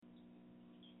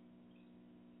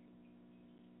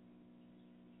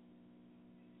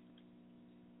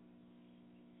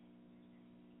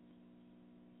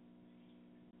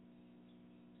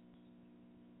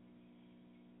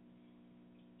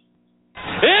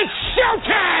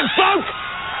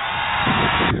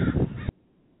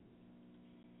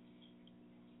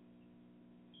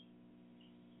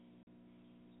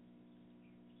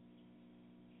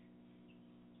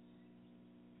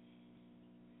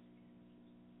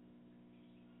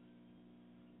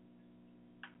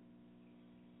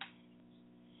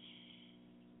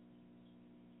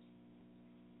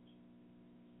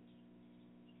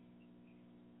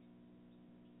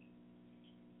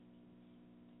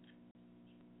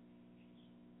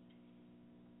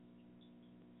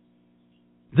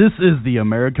This is the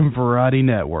American Variety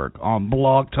Network on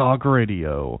Blog Talk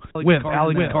Radio with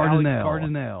Alex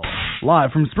Cardinale.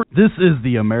 Live from This is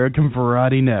the American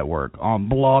Variety Network on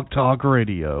Blog Talk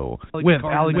Radio with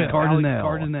Alex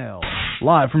Cardinale.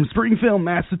 Live from Springfield,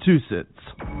 Massachusetts.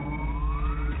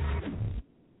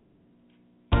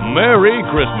 Merry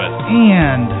Christmas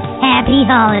and Happy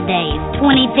Holidays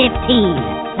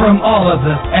 2015 from all of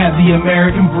us at the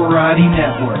American Variety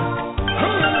Network.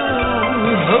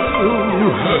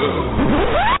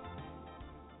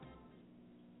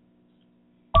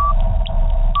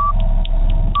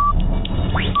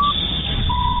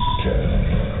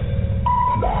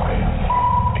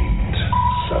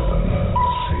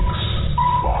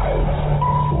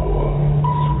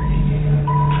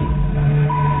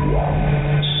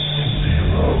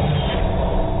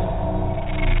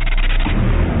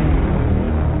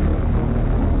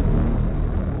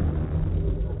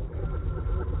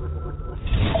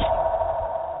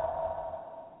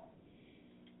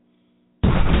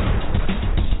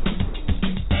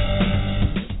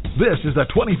 This is the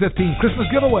 2015 Christmas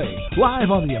giveaway, live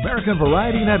on the American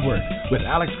Variety Network with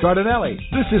Alex Cardinale.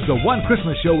 This is the one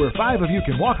Christmas show where 5 of you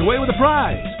can walk away with a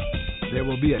prize. There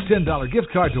will be a $10 gift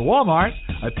card to Wal-Mart,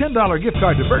 a $10 gift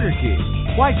card to Burger King,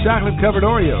 white chocolate-covered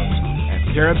Oreos,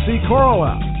 and Caribsea Coral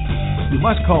Up. You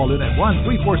must call in at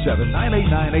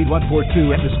 1-347-989-8142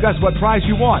 and discuss what prize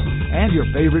you want and your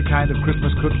favorite kind of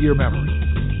Christmas cookie or memory.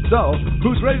 So,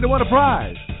 who's ready to win a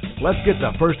prize? Let's get the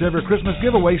first ever Christmas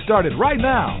giveaway started right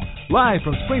now. Live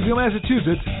from Springfield,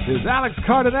 Massachusetts, is Alex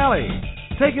Cardinale.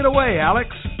 Take it away, Alex.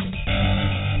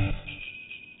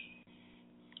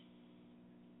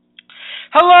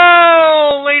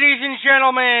 Hello, ladies and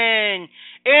gentlemen,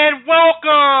 and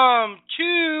welcome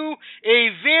to a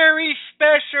very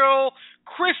special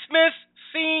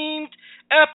Christmas-themed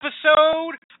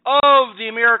episode of the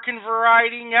American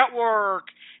Variety Network,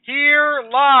 here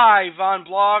live on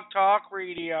Blog Talk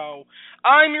Radio.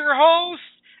 I'm your host,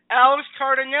 Alex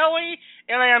Cardinale,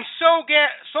 and I am so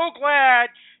glad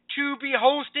to be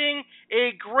hosting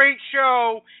a great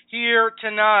show here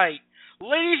tonight.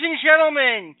 Ladies and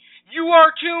gentlemen, you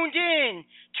are tuned in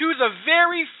to the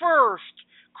very first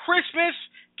Christmas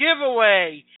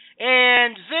giveaway,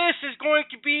 and this is going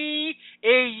to be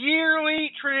a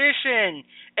yearly tradition.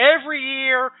 Every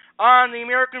year on the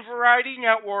American Variety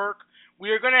Network,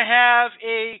 we are going to have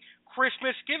a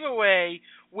Christmas giveaway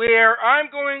where I'm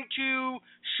going to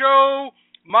show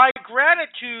my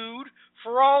gratitude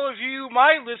for all of you,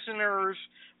 my listeners,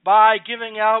 by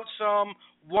giving out some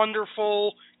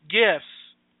wonderful gifts.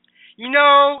 You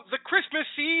know, the Christmas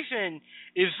season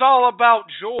is all about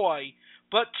joy,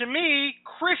 but to me,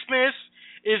 Christmas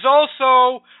is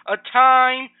also a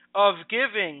time of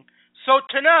giving. So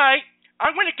tonight,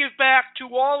 I'm going to give back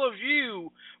to all of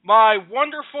you, my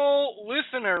wonderful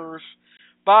listeners,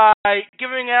 by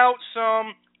giving out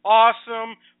some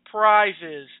awesome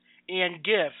prizes and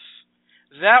gifts.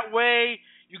 That way,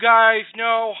 you guys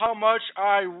know how much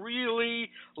I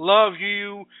really love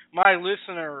you, my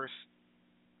listeners.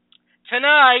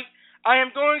 Tonight, I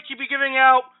am going to be giving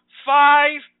out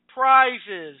 5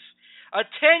 prizes. A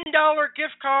 $10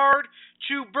 gift card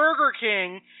to Burger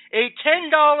King, a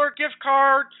 $10 gift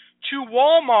card to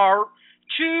Wal-Mart,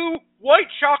 2 white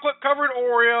chocolate-covered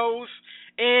Oreos,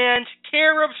 and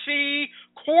Caribsea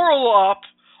Coral Up,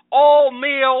 all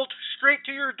mailed straight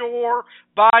to your door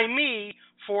by me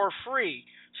for free.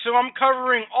 So I'm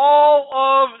covering all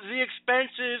of the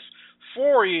expenses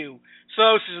for you.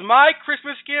 So this is my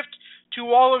Christmas gift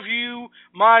to all of you,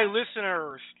 my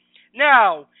listeners.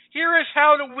 Now, here is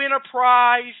how to win a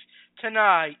prize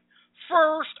tonight.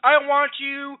 First, I want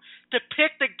you to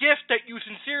pick the gift that you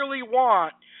sincerely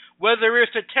want, whether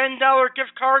it's a $10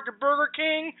 gift card to Burger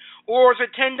King, or it's a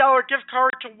 $10 gift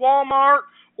card to Walmart,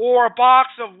 or a box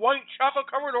of white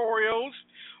chocolate-covered Oreos,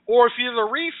 or if you're the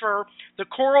reefer, the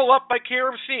Coral Up by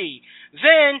Caribsea.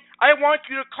 Then, I want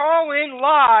you to call in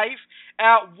live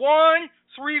at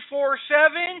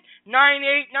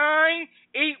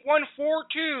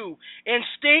 1-347-989-8142 and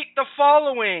state the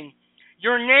following: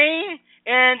 your name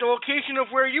and the location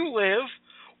of where you live,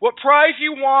 what prize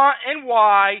you want and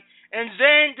why, and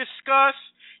then discuss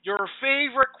your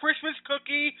favorite Christmas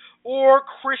cookie or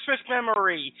Christmas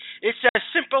memory. It's as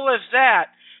simple as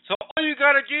that. So all you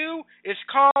got to do is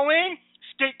call in,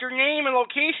 state your name and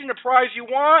location, the prize you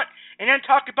want, and then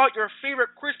talk about your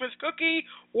favorite Christmas cookie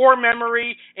or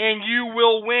memory, and you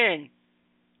will win.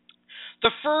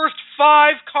 The first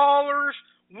 5 callers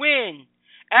win.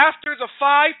 After the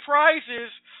 5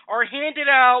 prizes are handed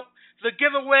out, the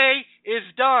giveaway is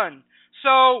done.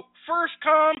 So, first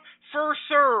come, first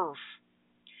serve.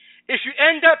 If you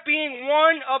end up being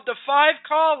one of the 5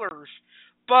 callers,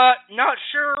 but not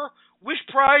sure which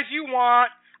prize you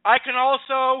want, I can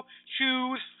also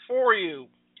choose for you.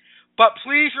 But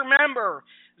please remember,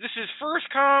 this is first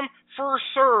come, first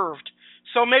served.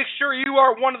 So make sure you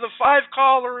are one of the 5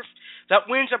 callers that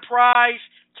wins a prize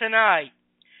tonight.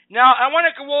 Now, I want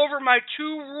to go over my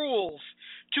 2 rules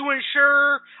to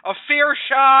ensure a fair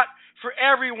shot for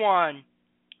everyone.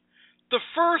 The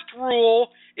first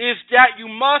rule is that you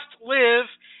must live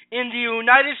in the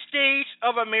United States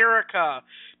of America,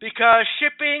 because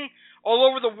shipping all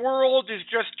over the world is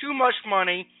just too much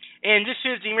money, and this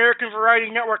is the American Variety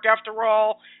Network after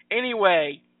all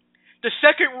anyway. The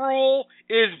second rule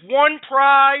is 1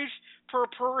 prize per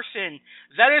person.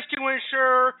 That is to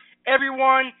ensure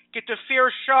everyone gets a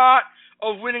fair shot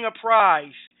of winning a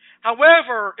prize.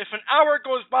 However, if an hour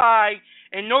goes by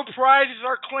and no prizes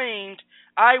are claimed,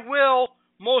 I will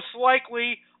most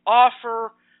likely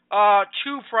offer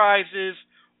 2 prizes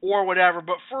or whatever.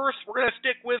 But first, we're going to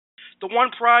stick with the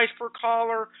 1 prize per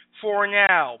caller for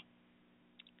now.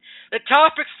 The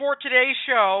topics for today's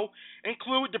show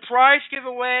include the prize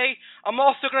giveaway. I'm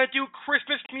also going to do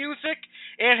Christmas music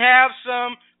and have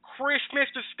some Christmas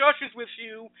discussions with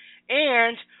you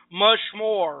and much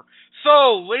more.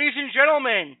 So, ladies and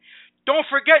gentlemen, don't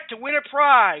forget to win a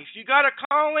prize. You got to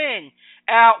call in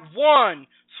at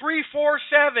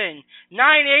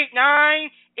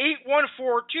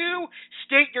 1-347-989-8142.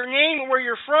 State your name and where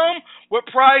you're from, what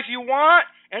prize you want,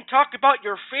 and talk about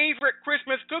your favorite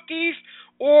Christmas cookies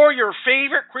or your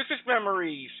favorite Christmas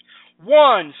memories.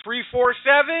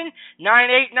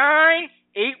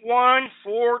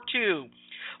 1-347-989-8142.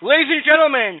 Ladies and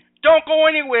gentlemen, don't go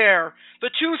anywhere.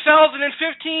 The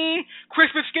 2015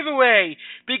 Christmas giveaway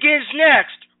begins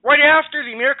next, right after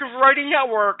the American Variety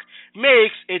Network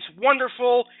makes its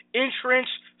wonderful entrance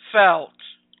felt.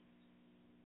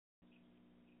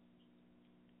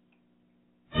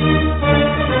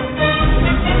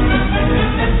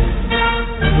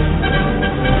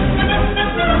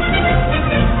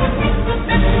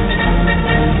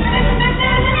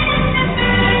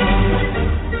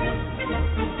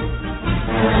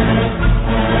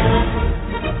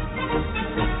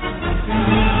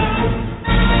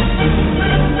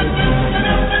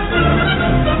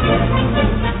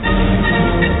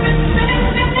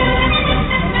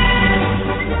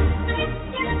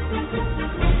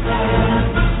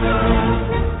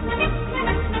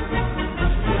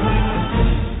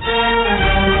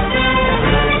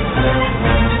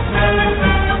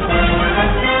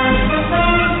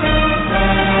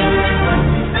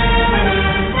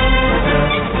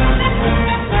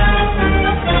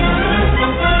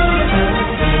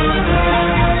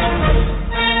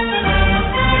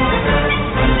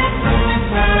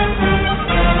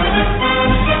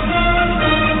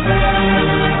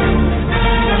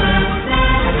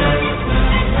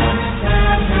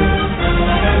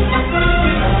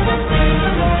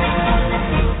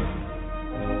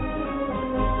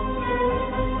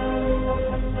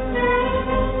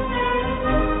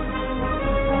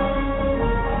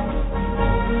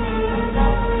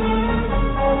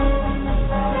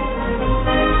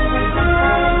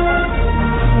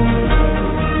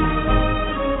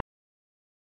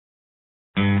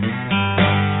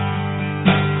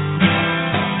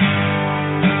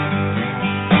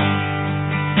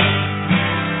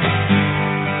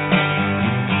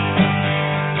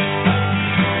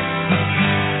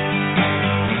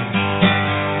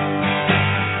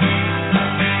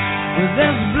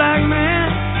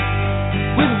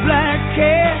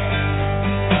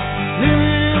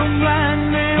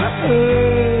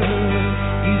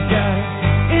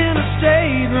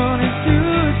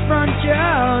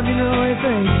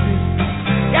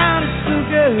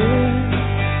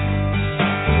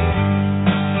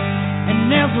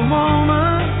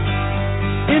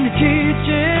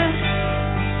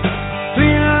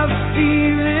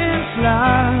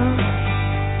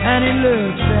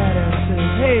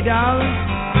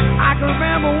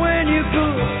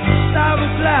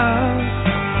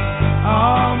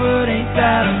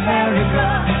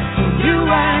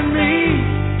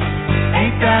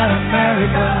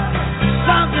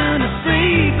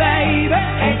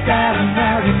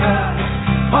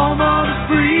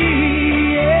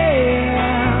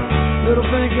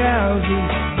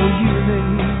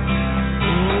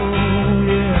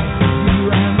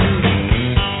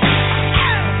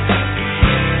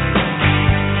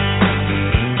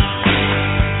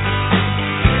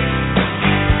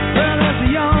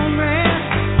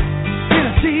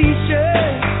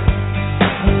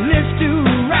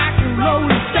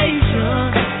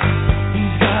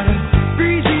 He's got a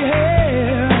greasy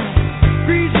hair,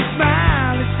 greasy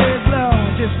smile. It says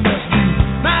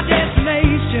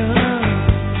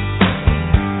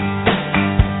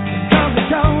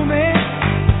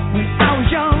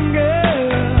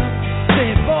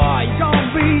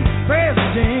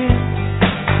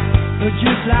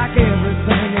like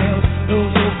everything else.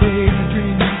 Those old crazy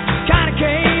dreams kinda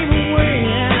came and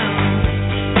went.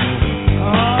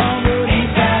 Oh, but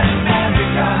ain't that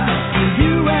America for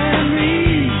you and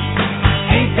me?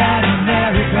 Ain't that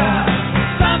America?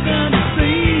 Something to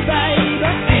see, baby.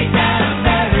 Ain't that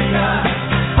America?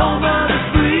 Home of the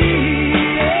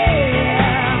free,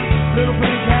 yeah. Little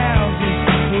pink houses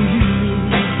for you.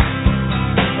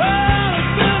 Oh,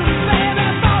 it's good, baby,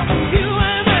 for you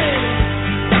and me.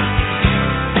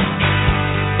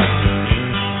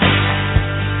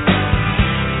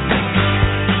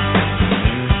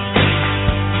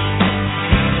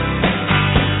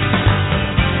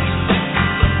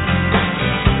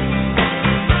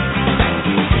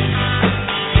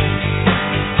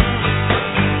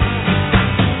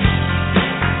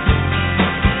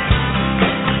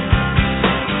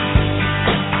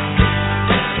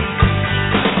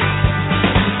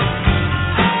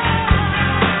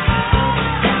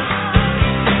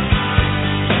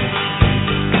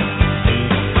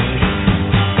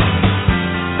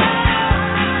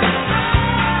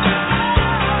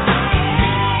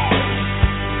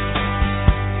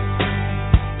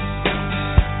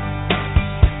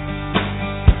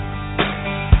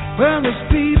 Well, there's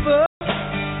people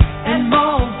and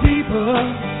more people.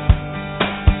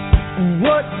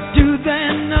 What do they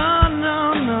know?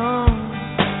 No.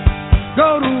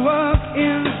 Go to work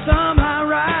in some high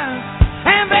rise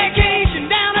and vacation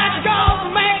down at the Gulf of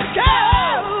Mexico.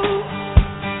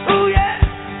 Oh yeah.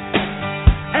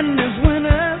 And there's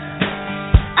winners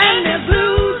and there's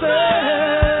losers,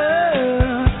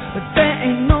 but that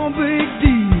ain't no big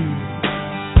deal.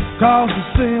 'Cause the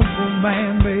simple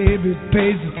man, baby,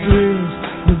 pays the thrills,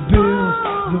 the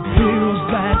bills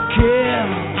that kill.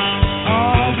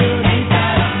 Oh, but ain't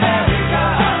that America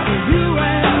for you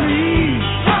and me?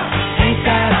 Ain't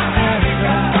that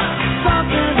America?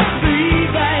 Something to see,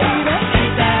 baby.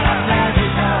 Ain't that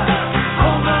America?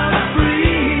 Home of the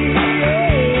free,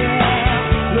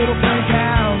 yeah. Little pink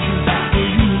houses for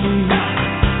you and me.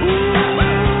 Ooh.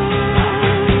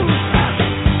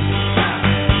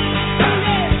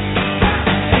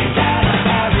 Ain't that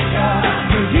America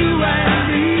for you and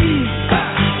me?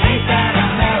 Ain't that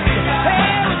America?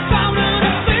 Hey, it's something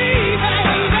to see,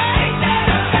 baby. Ain't that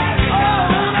America? Oh,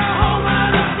 the home of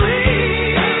the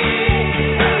free.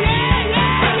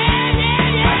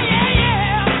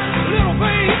 Yeah. Little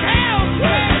pink house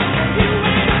for you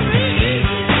and me.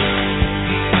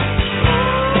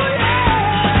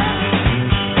 Ooh,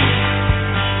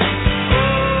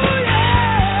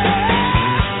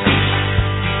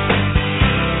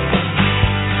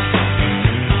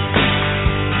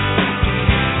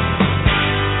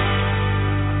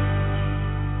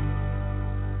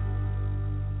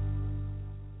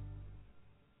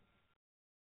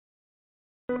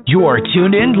 You are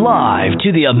tuned in live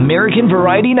to the American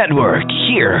Variety Network,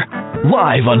 here,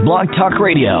 live on Blog Talk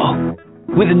Radio.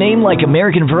 With a name like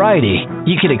American Variety,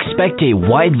 you can expect a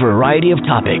wide variety of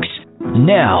topics.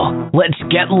 Now, let's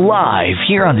get live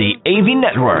here on the AV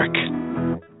Network.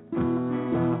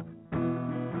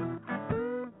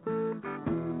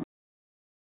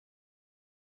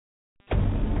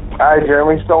 Hi,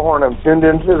 Jeremy Stillhorn. I'm tuned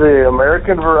into the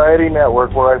American Variety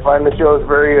Network, where I find the show is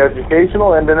very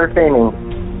educational and entertaining.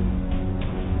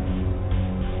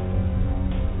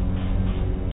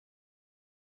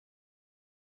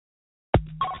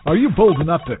 Are you bold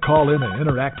enough to call in and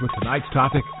interact with tonight's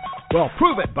topic? Well,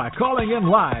 prove it by calling in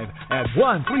live at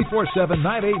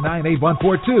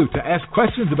 1-347-989-8142 to ask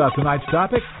questions about tonight's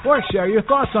topic or share your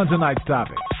thoughts on tonight's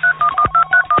topic.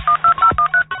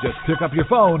 Just pick up your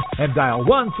phone and dial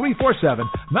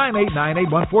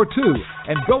 1-347-989-8142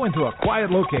 and go into a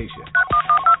quiet location.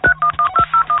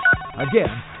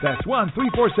 Again, that's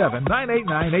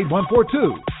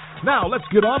 1-347-989-8142. Now, let's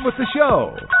get on with the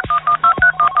show.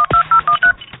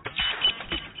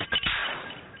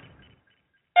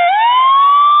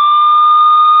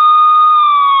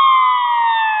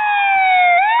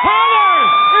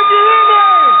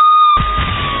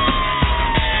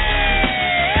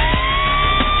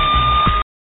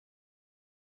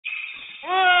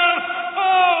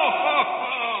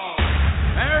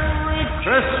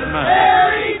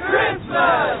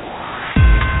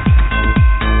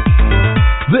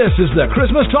 This is the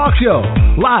Christmas Talk Show,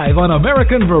 live on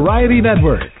American Variety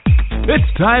Network.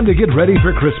 It's time to get ready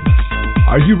for Christmas.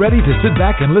 Are you ready to sit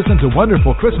back and listen to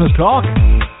wonderful Christmas talk?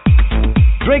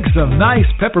 Drink some nice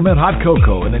peppermint hot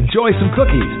cocoa and enjoy some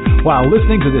cookies while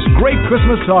listening to this great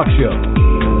Christmas talk show.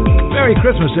 Merry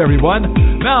Christmas,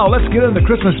 everyone. Now let's get in the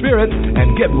Christmas spirit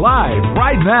and get live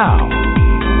right now.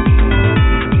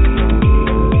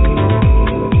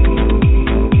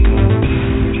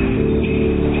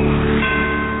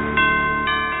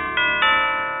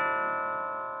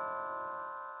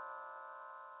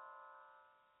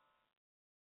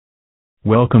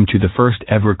 Welcome to the first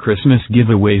ever Christmas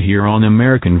giveaway here on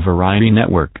American Variety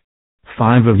Network.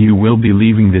 5 of you will be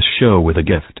leaving this show with a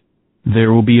gift.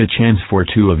 There will be a chance for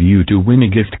 2 of you to win a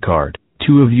gift card,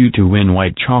 2 of you to win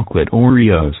white chocolate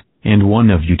Oreos, and 1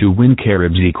 of you to win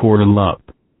Caribsea Coral Up.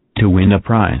 To win a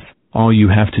prize, all you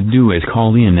have to do is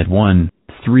call in at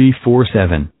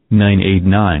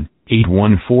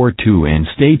 1-347-989-8142 and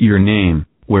state your name,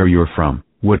 where you're from,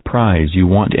 what prize you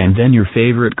want, and then your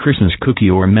favorite Christmas cookie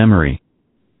or memory.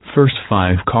 First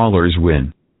 5 callers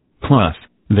win. Plus,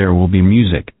 there will be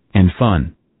music and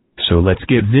fun. So let's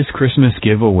get this Christmas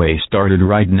giveaway started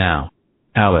right now.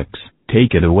 Alex,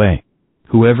 take it away.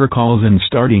 Whoever calls in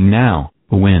starting now,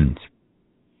 wins.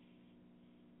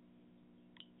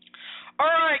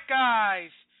 Alright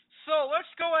guys, so let's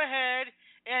go ahead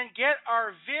and get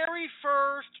our very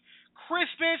first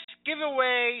Christmas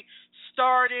giveaway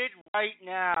started right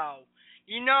now.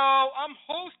 You know, I'm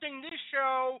hosting this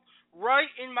show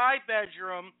right in my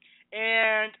bedroom,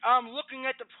 and I'm looking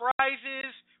at the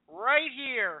prizes right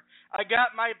here. I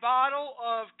got my bottle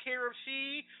of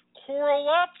Caribsea Coral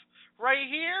Up right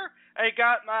here. I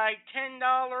got my $10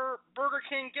 Burger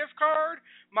King gift card,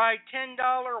 my $10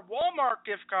 Wal-Mart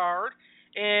gift card,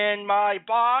 and my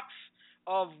box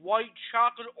of white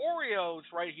chocolate Oreos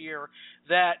right here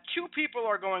that 2 people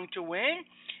are going to win,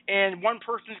 and 1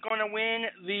 person is going to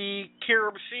win the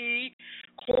Caribsea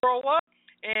Coral Up,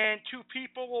 and 2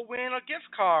 people will win a gift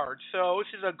card. So this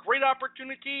is a great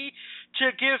opportunity to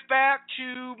give back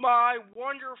to my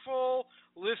wonderful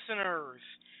listeners.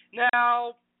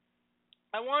 Now,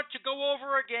 I want to go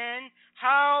over again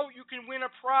how you can win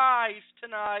a prize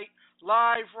tonight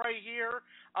live right here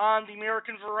on the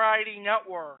American Variety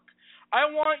Network. I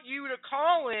want you to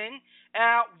call in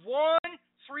at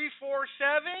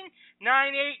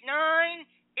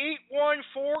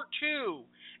 1-347-989-8142.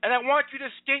 And I want you to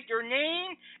state your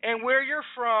name and where you're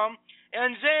from,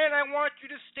 and then I want you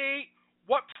to state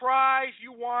what prize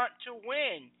you want to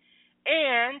win.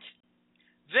 And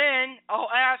then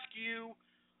I'll ask you,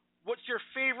 what's your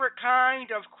favorite kind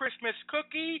of Christmas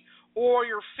cookie or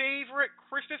your favorite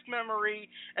Christmas memory,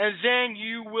 and then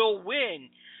you will win.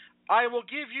 I will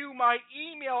give you my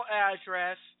email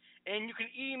address, and you can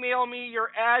email me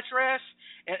your address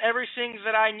and everything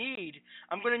that I need.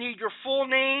 I'm going to need your full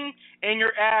name and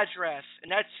your address,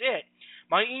 and that's it.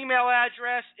 My email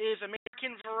address is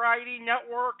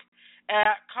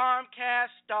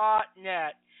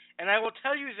AmericanVarietyNetwork@Comcast.net, and I will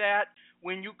tell you that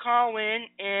when you call in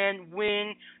and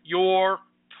win your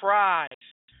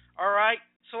prize. All right?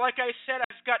 So like I said,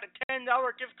 I've got the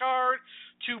 $10 gift card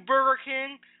to Burger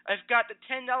King. I've got the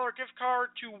 $10 gift card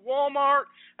to Walmart.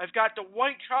 I've got the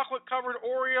white chocolate-covered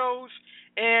Oreos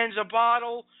and the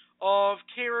bottle of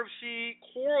Caribsea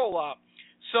Coral Up.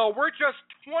 So we're just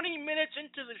 20 minutes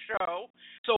into the show,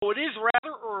 so it is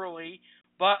rather early,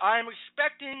 but I'm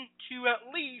expecting to at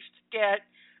least get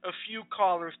a few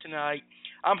callers tonight.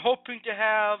 I'm hoping to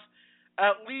have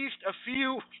at least a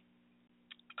few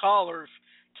callers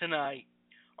tonight.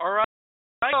 All right.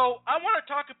 So I want to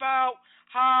talk about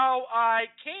how I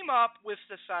came up with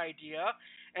this idea,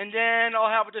 and then I'll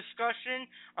have a discussion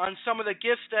on some of the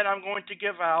gifts that I'm going to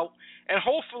give out, and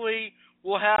hopefully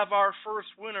we'll have our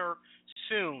first winner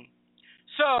soon.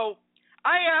 So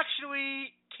I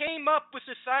actually came up with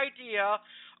this idea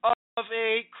of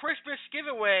a Christmas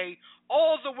giveaway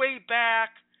all the way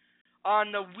back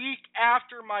on the week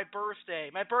after my birthday.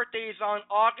 My birthday is on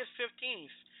August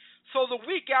 15th. So the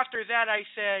week after that, I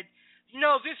said, you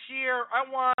know, this year I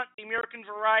want the American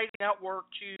Variety Network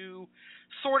to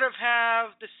sort of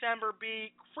have December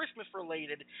be Christmas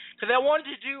related, because I wanted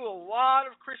to do a lot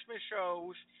of Christmas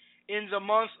shows in the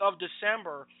month of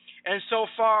December. And so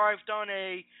far I've done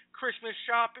a Christmas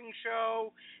shopping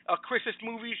show, a Christmas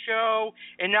movie show,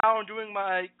 and now I'm doing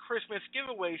my Christmas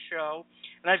giveaway show.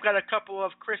 And I've got a couple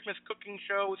of Christmas cooking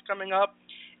shows coming up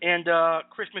and a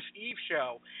Christmas Eve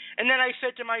show. And then I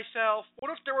said to myself,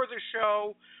 what if there was a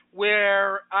show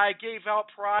where I gave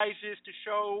out prizes to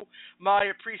show my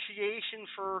appreciation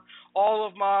for all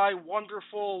of my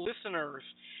wonderful listeners?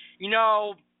 You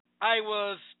know, I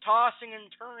was tossing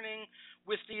and turning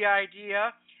with the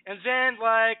idea, and then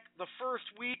like the first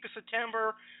week of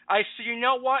September, I said, you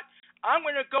know what, I'm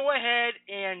going to go ahead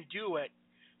and do it.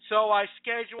 So I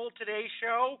scheduled today's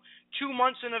show 2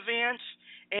 months in advance,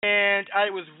 and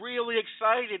I was really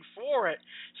excited for it.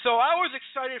 So I was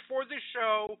excited for this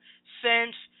show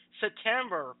since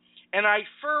September, and I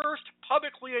first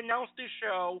publicly announced this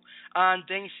show on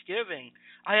Thanksgiving.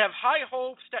 I have high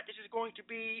hopes that this is going to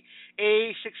be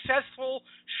a successful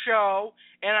show,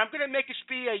 and I'm going to make this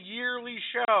be a yearly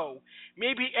show.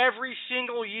 Maybe every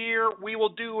single year we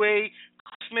will do a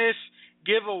Christmas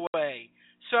giveaway.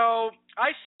 So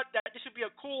I thought that this would be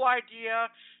a cool idea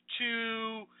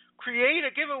to create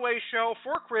a giveaway show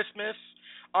for Christmas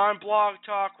on Blog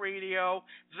Talk Radio.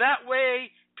 That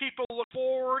way, people look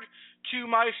forward to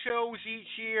my shows each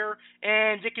year,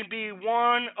 and it can be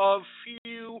one of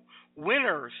few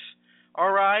winners.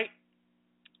 All right?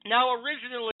 Now,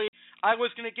 originally, I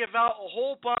was going to give out a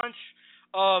whole bunch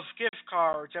of gift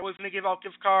cards. I was going to give out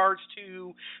gift cards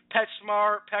to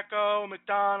PetSmart, Petco,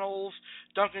 McDonald's,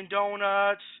 Dunkin'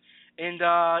 Donuts, and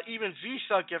even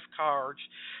Visa gift cards.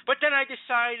 But then I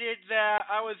decided that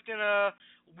I was going to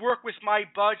work with my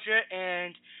budget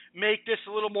and make this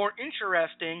a little more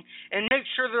interesting and make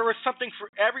sure there was something for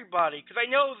everybody. Because I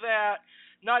know that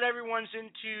not everyone's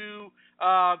into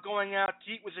going out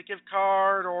to eat with a gift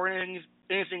card or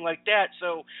anything like that.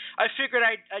 So I figured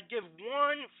I'd give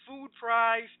one food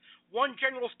prize, one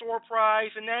general store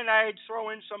prize, and then I'd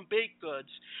throw in some baked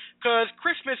goods. Because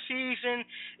Christmas season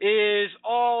is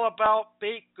all about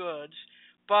baked goods.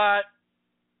 But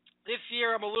this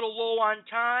year I'm a little low on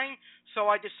time, so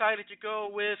I decided to go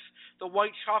with the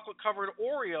white chocolate-covered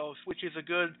Oreos, which is a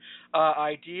good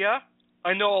idea.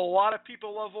 I know a lot of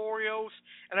people love Oreos,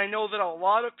 and I know that a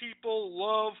lot of people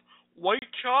love white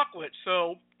chocolate,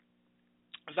 so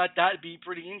that'd be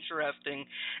pretty interesting.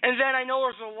 And then I know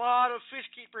there's a lot of fish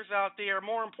keepers out there.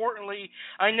 More importantly,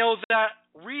 I know that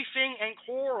reefing and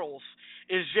corals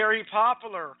is very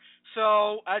popular.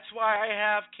 So that's why I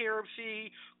have Caribsea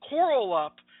Coral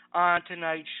Up on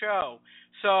tonight's show.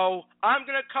 So I'm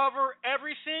going to cover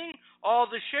everything, all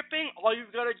the shipping. All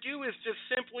you've got to do is just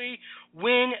simply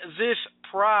win this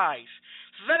prize.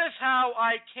 So that is how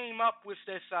I came up with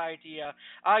this idea.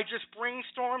 I just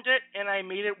brainstormed it, and I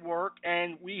made it work,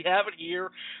 and we have it here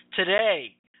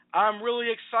today. I'm really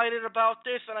excited about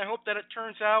this, and I hope that it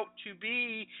turns out to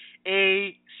be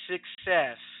a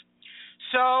success.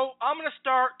 So I'm going to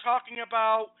start talking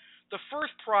about the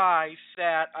first prize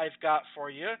that I've got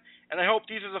for you, and I hope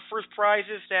these are the first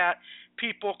prizes that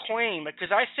people claim,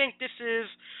 because I think this is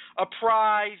a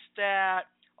prize that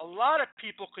a lot of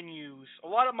people can use, a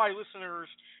lot of my listeners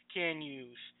can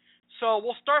use. So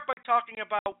we'll start by talking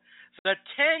about the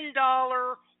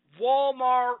 $10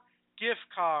 Wal-Mart gift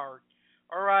card.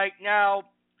 All right, now,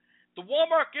 the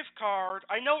Wal-Mart gift card,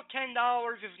 I know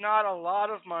 $10 is not a lot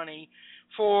of money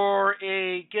for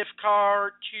a gift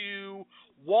card to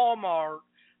Walmart,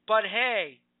 but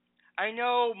hey, I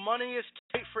know money is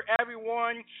tight for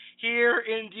everyone here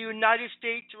in the United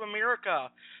States of America.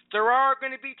 There are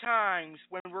going to be times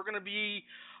when we're going to be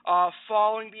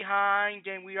falling behind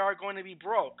and we are going to be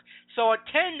broke. So a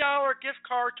 $10 gift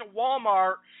card to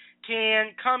Walmart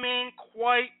can come in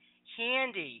quite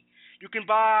handy. You can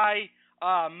buy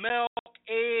milk,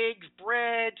 eggs,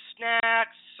 bread,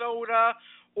 snacks, soda,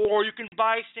 or you can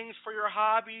buy things for your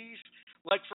hobbies,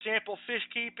 like, for example, fish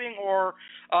keeping, or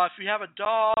if you have a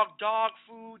dog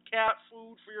food, cat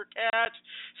food for your cats.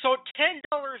 So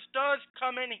 $10 does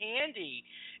come in handy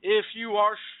if you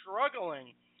are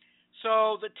struggling.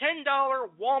 So the $10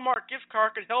 Walmart gift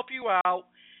card can help you out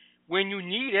when you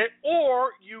need it,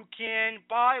 or you can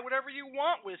buy whatever you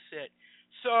want with it.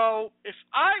 So if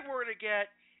I were to get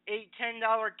a $10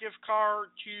 gift card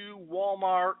to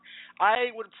Walmart, I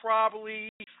would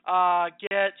probably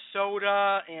get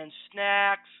soda and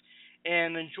snacks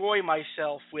and enjoy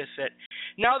myself with it.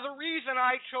 Now, the reason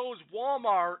I chose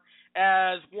Walmart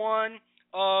as one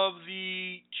of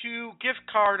the two gift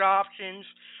card options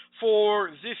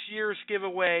for this year's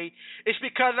giveaway is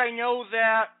because I know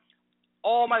that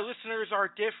all my listeners are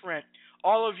different.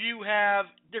 All of you have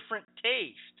different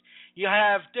tastes. You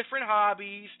have different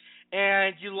hobbies,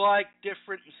 and you like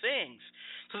different things.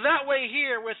 So that way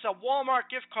here, with a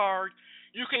Walmart gift card,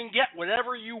 you can get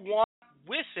whatever you want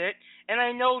with it, and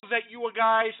I know that you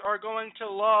guys are going to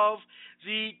love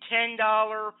the $10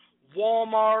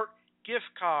 Walmart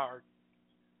gift card.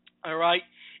 All right?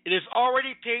 It is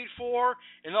already paid for,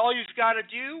 and all you've got to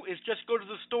do is just go to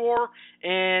the store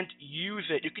and use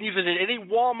it. You can use it at any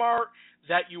Walmart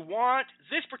that you want.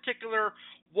 This particular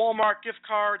Walmart gift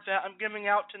card that I'm giving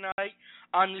out tonight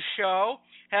on the show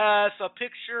has a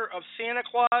picture of Santa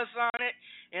Claus on it,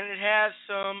 and it has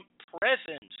some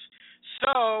presents.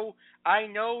 So I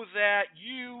know that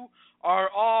you are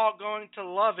all going to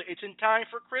love it. It's in time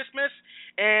for Christmas,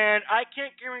 and I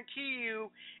can't guarantee you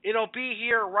it'll be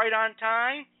here right on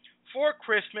time for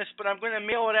Christmas, but I'm going to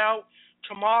mail it out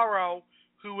tomorrow,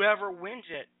 whoever wins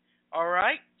it. All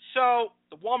right? So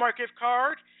the Walmart gift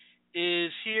card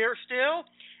is here still,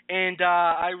 and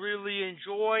I really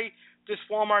enjoy this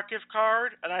Walmart gift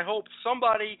card, and I hope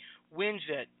somebody wins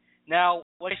it. Now,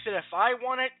 like I said, if I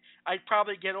want it, I'd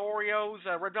probably get Oreos,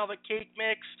 red velvet cake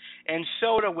mix, and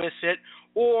soda with it,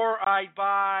 or I'd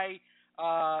buy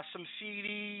some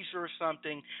CDs or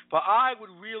something. But I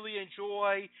would really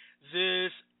enjoy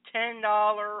this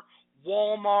 $10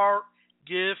 Wal-Mart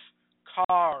gift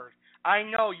card. I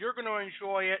know you're going to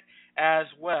enjoy it as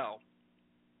well.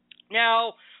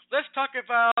 Now, let's talk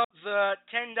about the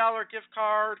 $10 gift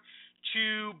card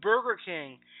to Burger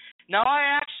King. Now,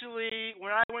 I actually,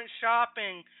 when I went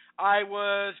shopping, I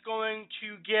was going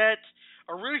to get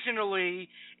originally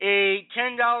a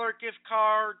 $10 gift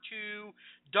card to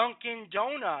Dunkin'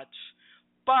 Donuts,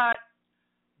 but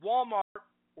Walmart,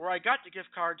 where I got the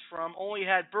gift cards from, only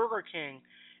had Burger King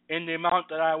in the amount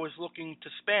that I was looking to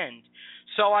spend.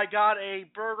 So I got a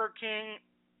Burger King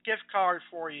gift card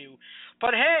for you.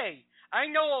 But hey, I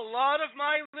know a lot of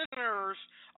my listeners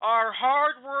are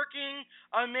hardworking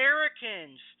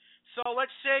Americans. So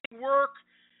let's say you work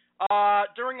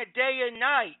during a day and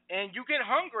night and you get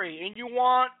hungry and you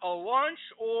want a lunch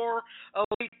or a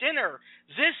late dinner.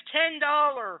 This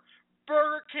 $10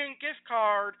 Burger King gift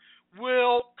card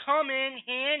will come in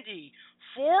handy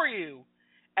for you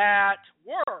at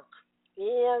work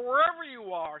or wherever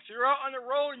you are. So you're out on the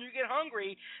road and you get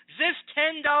hungry, this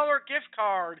 $10 gift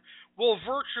card will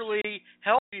virtually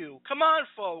help you. Come on,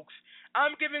 folks.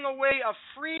 I'm giving away a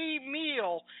free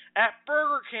meal at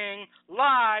Burger King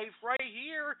live right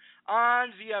here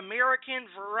on the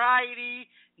American Variety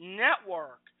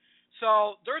Network.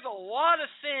 So there's a lot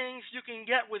of things you can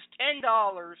get with $10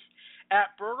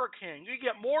 at Burger King. You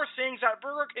can get more things at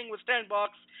Burger King with $10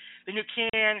 than you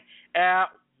can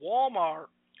at Walmart.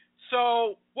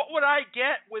 So what would I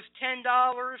get with $10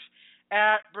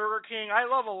 at Burger King? I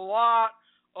love a lot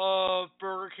of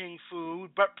Burger King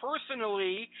food, but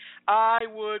personally, I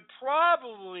would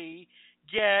probably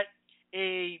get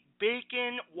a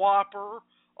bacon Whopper,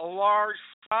 a large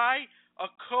fry, a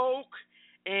Coke,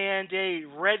 and a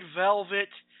red velvet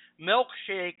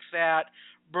milkshake that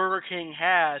Burger King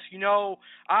has. You know,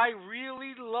 I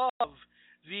really love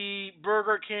the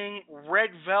Burger King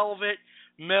red velvet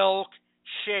milk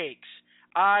shakes.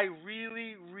 I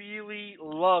really, really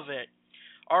love it.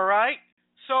 All right?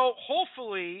 So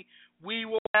hopefully we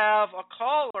will have a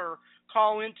caller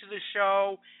call into the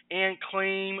show and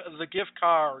claim the gift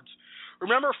cards.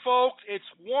 Remember, folks, it's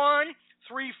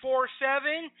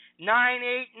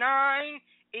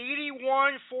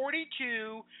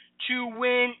 1-347-989-8142 to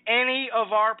win any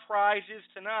of our prizes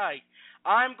tonight.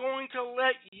 I'm going to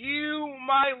let you,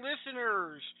 my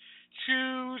listeners,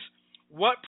 choose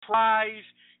what prize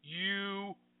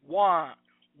you want.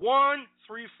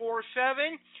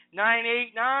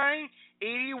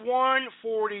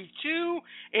 1-347-989-8142,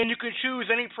 and you can choose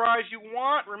any prize you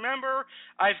want. Remember,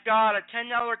 I've got a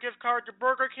 $10 gift card to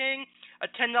Burger King, a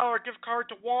 $10 gift card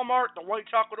to Walmart, the white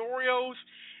chocolate Oreos,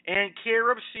 and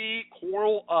Caribsea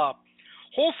Coral Up.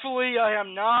 Hopefully, I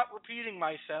am not repeating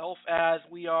myself as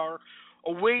we are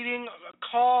awaiting a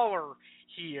caller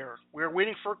here. We're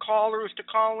waiting for callers to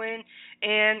call in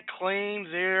and claim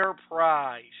their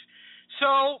prize.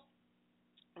 So,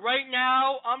 right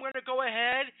now, I'm going to go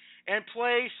ahead and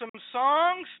play some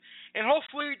songs, and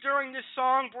hopefully during this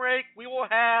song break, we will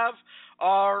have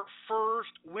our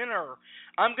first winner.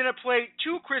 I'm going to play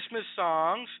two Christmas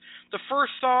songs. The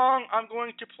first song I'm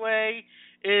going to play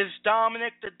is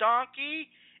Dominic the Donkey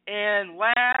and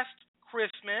Last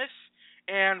Christmas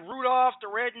and Rudolph the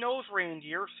Red-Nosed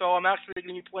Reindeer. So I'm actually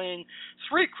going to be playing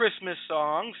three Christmas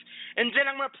songs. And then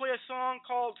I'm going to play a song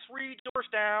called Three Doors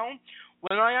Down,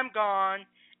 When I Am Gone.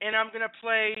 And I'm going to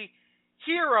play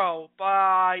Hero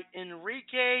by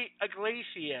Enrique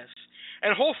Iglesias.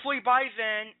 And hopefully by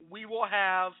then we will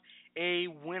have a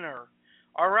winner.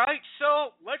 All right,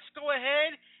 so let's go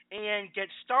ahead and get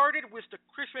started with the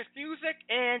Christmas music.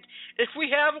 And if we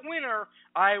have a winner,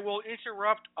 I will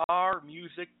interrupt our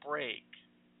music break.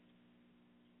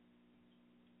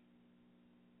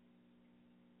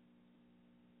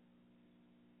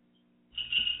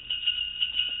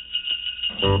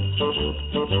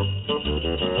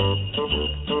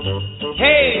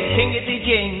 Hey, jingity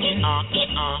jing,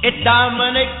 it's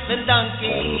Dominic the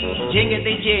donkey,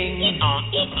 jingity jing,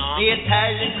 the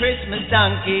Italian Christmas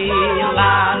donkey,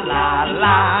 la la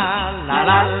la, la la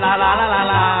la la la la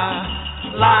la,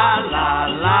 la la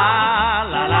la,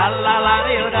 la la la la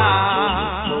la.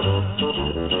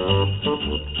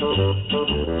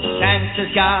 Santa's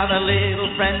got a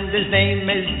little friend, his name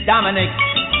is Dominic.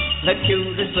 The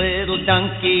cutest little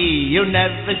donkey, you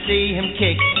never see him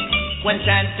kick. When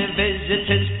Santa visits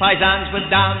his paisans with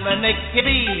Dominic,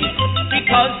 yippee,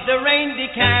 because the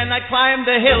reindeer cannot climb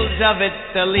the hills of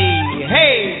Italy.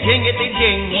 Hey, jingity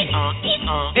jing,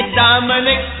 It's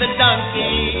Dominic the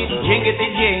donkey,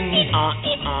 jingity-jing,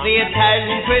 the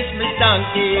Italian Christmas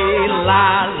donkey.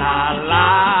 La la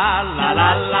la la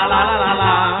la la la la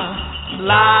la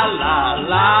la la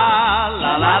la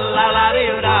la la la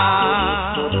la da.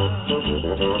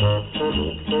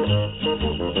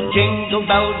 Jingle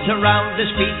bells around the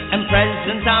street and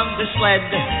presents on the sled.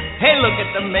 Hey, look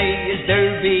at the Mayor's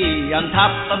Derby on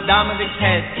top of Dominic's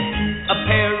head. A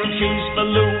pair of shoes for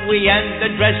Louie and a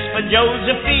dress for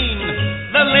Josephine.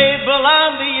 The label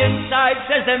on the inside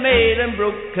says they're made in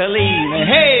Brooklyn.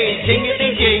 Hey,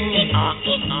 jingity-jing,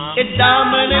 it's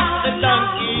Dominic the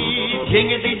donkey.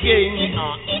 Jingity-jing,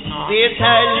 the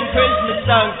Italian Christmas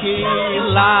donkey.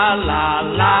 La la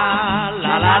la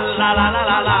la la la la la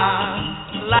la la.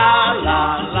 La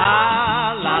la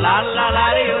la la la la la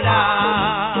da.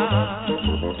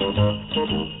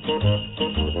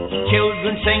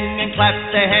 Children sing and clap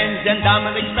their hands and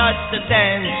Dominic starts to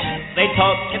dance. They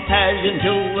talk Italian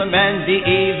to him and he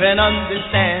even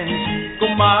understands.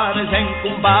 Kumaras and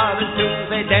kumbaras do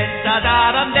they dance a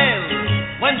da-dum-del.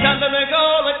 When Santa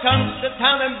Nicola comes to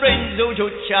town and brings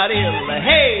Ujucharil.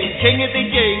 Hey,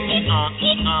 jingity-jing,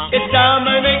 it's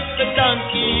Dominic the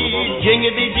donkey.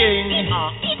 Jingity-jing,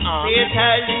 the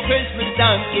Italian Christmas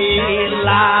donkey.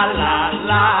 La la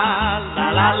la la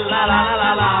la la la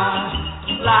la la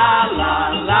la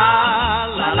la la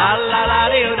la la la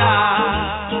la da.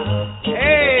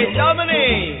 Hey,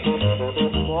 Dominic,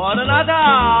 buon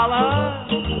Natale.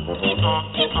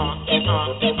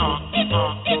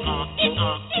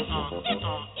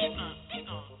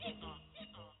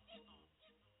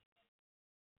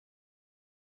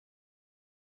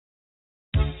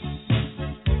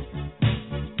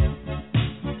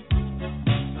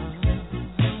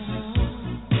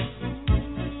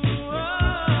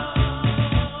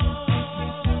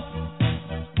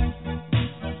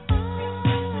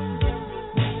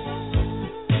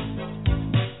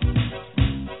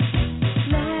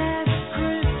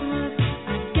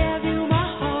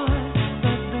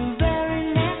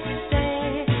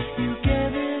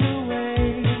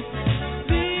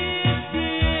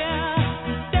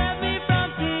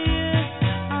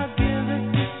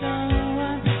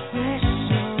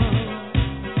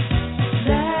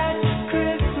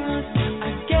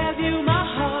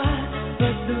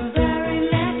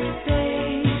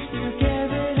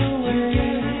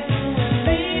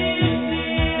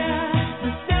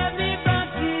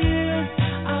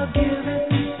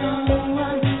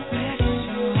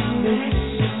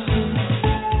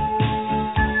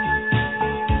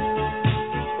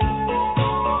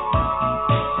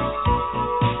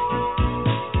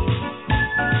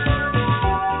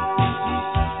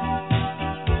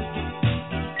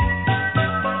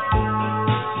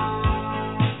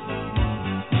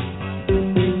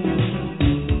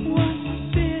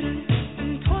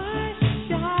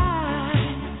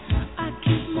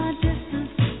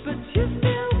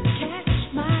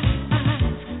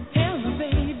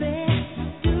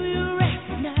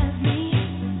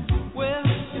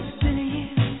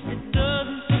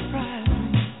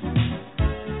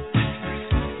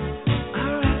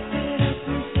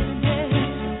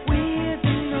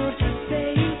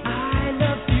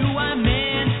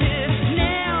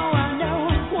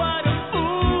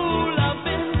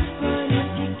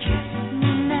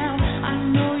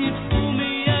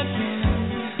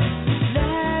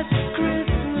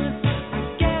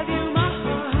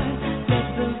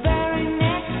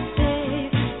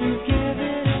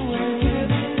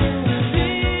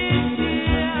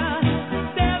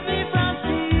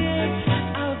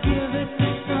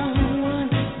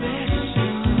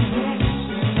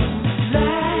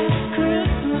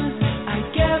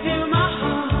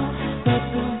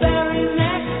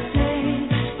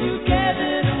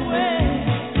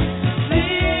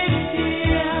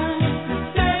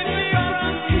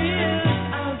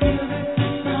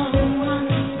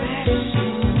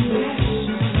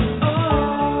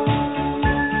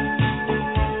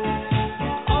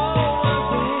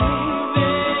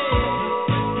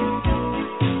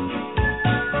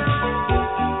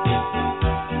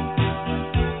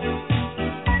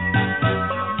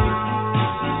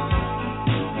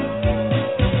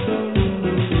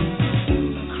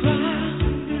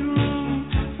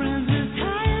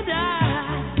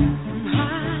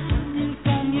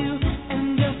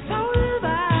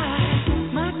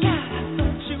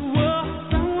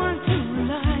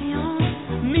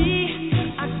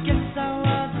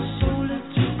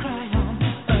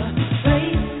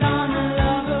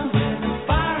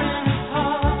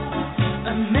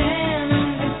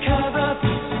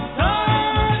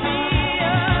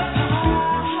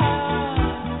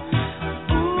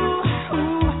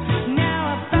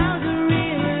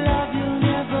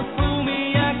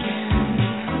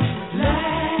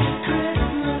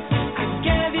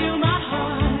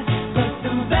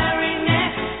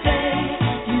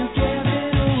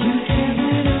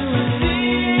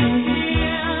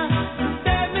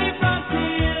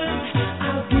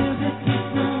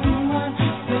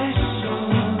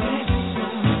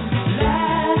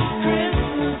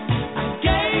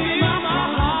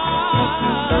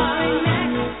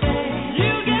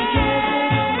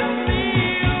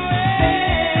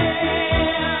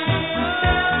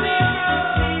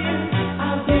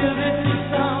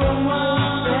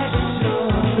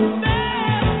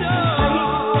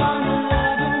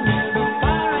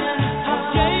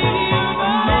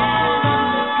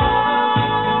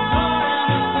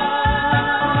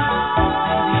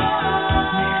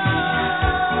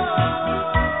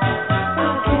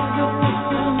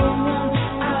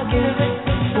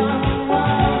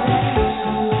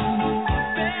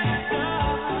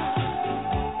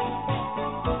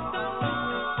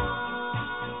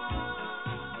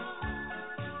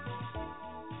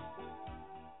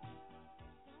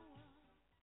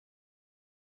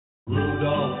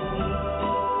 Rudolph,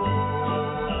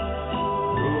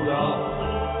 Rudolph,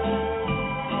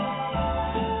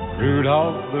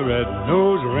 Rudolph the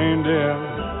red-nosed reindeer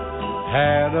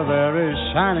had a very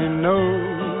shiny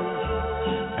nose,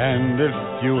 and if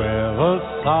you ever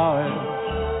saw it,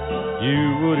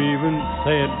 you would even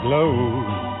say it glowed.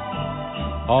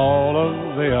 All of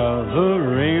the other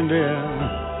reindeer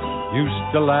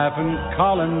used to laugh and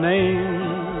call him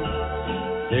names.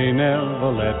 They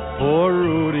never let poor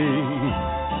Rudy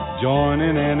join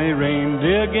in any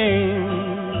reindeer game.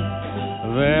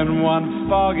 Then one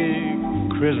foggy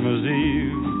Christmas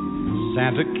Eve,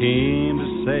 Santa came to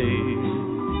say,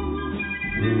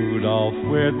 Rudolph,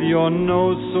 with your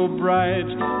nose so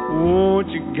bright, won't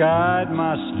you guide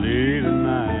my sleigh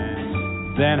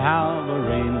tonight? Then how the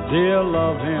reindeer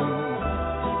loved him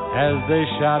as they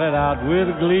shouted out with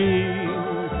glee,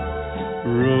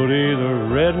 Rudy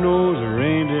the red-nosed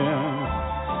reindeer,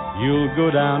 you'll go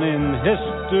down in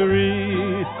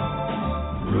history.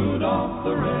 Rudolph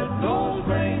the red-nosed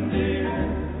reindeer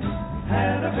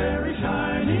had a very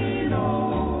shiny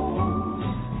nose,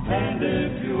 and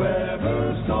if you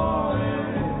ever saw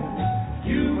it,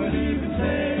 you would even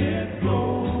say it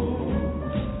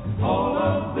glows. All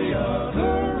of the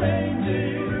other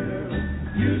reindeer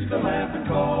used to laugh and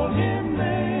call him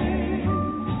names.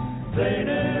 They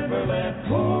never let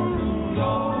poor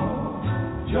Rudolph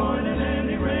join in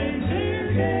any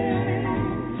reindeer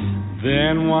game.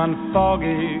 Then one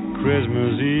foggy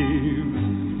Christmas Eve,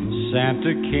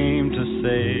 Santa came to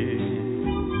say,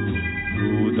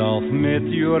 Rudolph, mit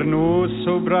your nose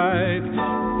so bright,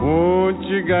 won't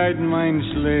you guide my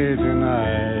sleigh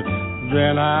tonight?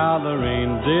 Then how the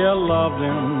reindeer loved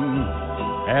him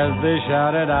as they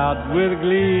shouted out with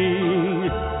glee,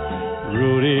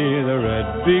 Rudy the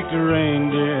red-beaked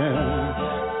reindeer,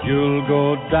 you'll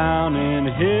go down in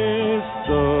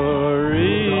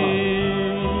history.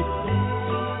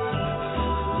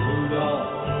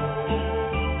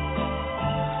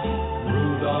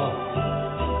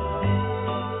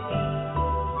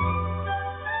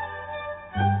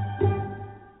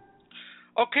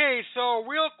 Okay, so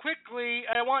real quickly,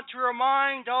 I want to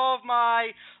remind all of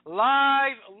my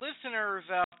live listeners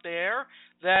out there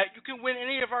that you can win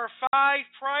any of our 5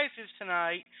 prizes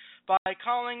tonight by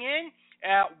calling in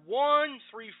at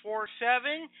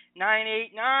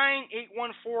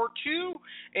 1-347-989-8142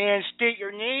 and state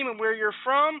your name and where you're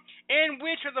from and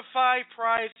which of the 5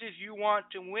 prizes you want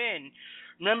to win.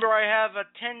 Remember, I have a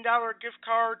 $10 gift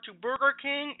card to Burger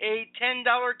King, a $10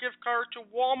 gift card to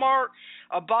Wal-Mart,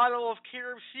 a bottle of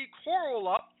Caribsea Coral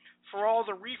Up for all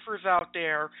the reefers out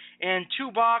there, and 2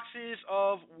 boxes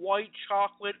of white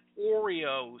chocolate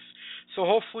Oreos. So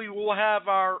hopefully we'll have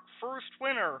our first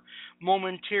winner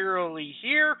momentarily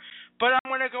here, but I'm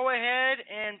going to go ahead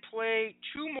and play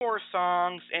 2 more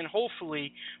songs, and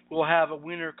hopefully we'll have a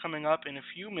winner coming up in a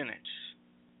few minutes.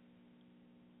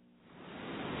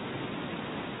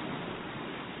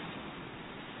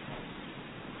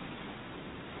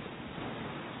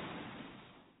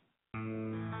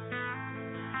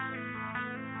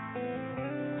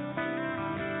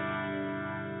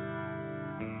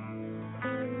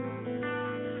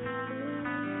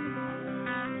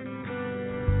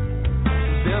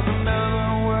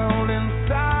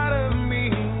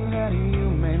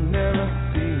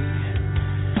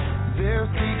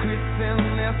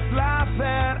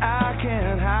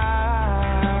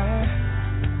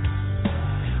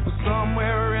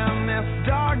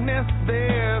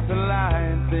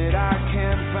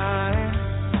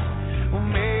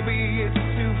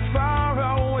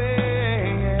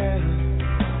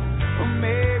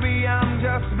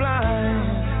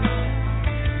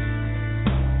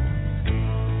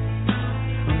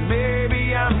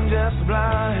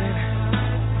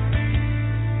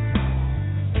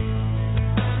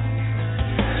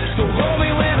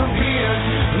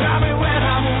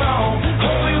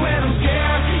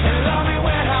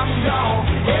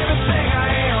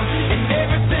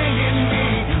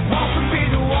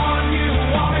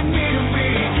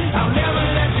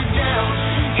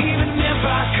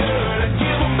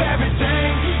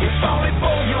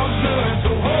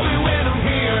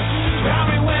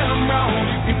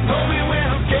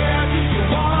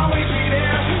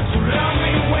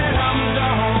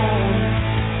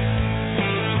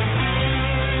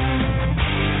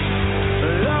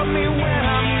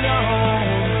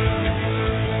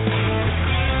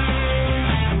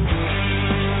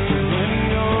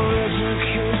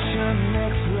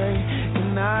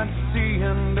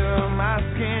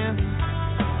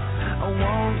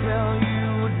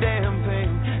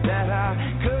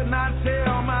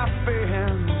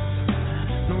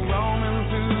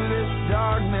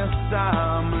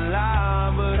 I'm alive.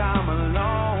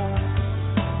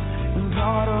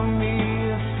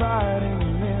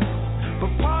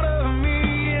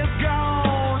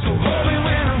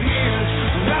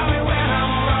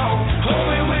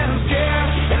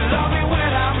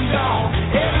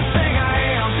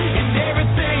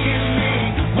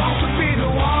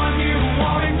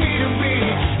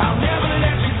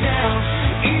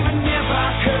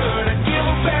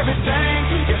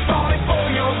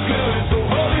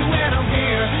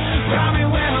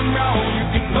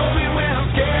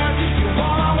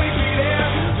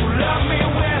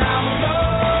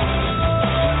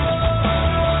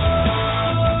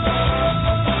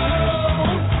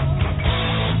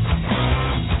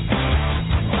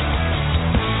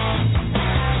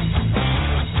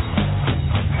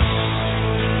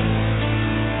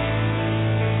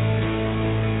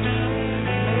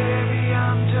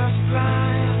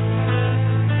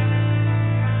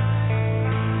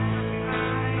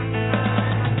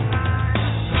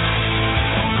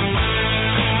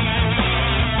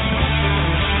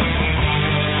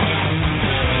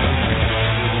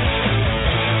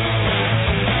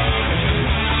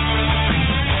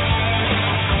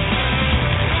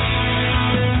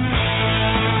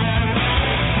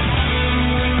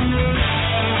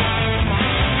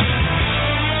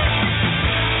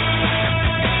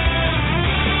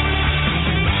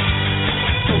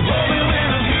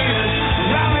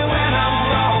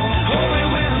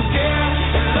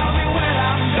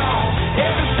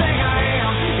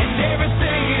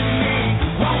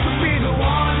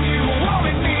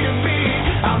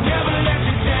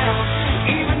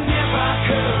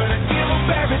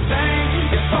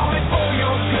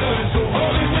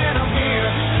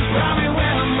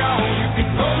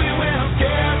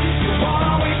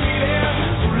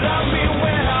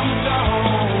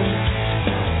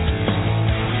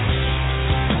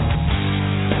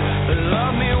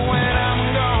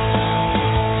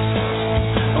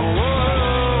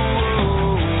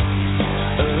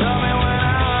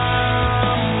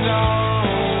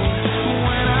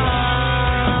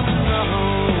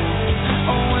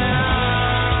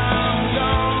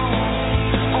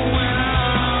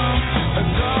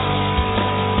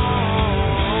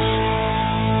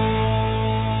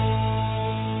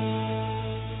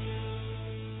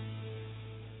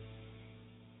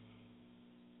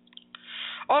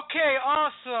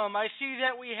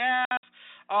 we have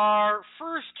our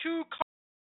first two calls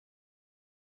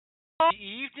of the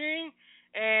evening,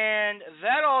 and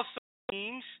that also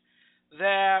means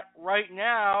that right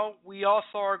now we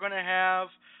also are going to have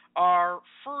our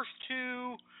first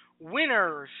two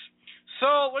winners.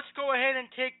 So let's go ahead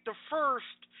and take the first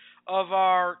of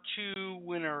our two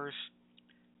winners.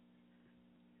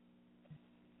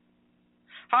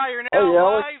 Hi, you're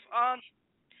now live on.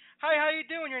 Hi, how you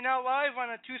doing? You're now live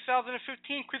on a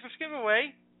 2015 Christmas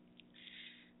giveaway.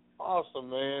 Awesome,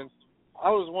 man. I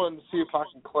was wanting to see if I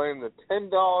can claim the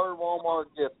 $10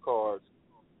 Wal-Mart gift card.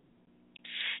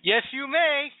 Yes, you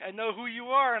may. I know who you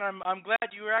are, and I'm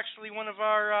glad you were actually one of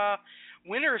our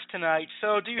winners tonight.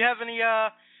 So, do you have any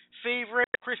favorite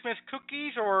Christmas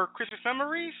cookies or Christmas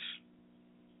memories?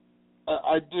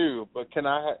 I do, but can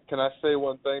I say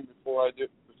one thing before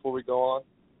we go on?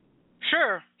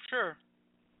 Sure.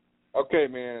 Okay,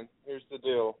 man. Here's the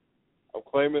deal. I'm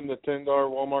claiming the $10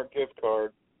 Walmart gift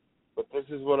card, but this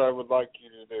is what I would like you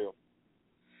to do.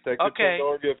 Take the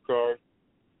 $10 gift card,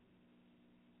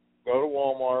 go to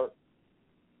Walmart,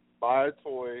 buy a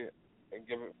toy, and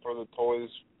give it for the toys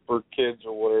for kids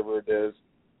or whatever it is.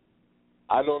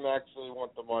 I don't actually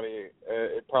want the money.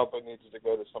 It probably needs to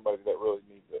go to somebody that really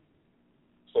needs it.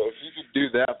 So if you could do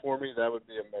that for me, that would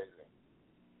be amazing.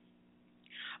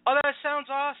 Oh, that sounds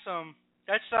awesome.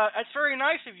 That's very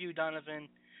nice of you, Donovan.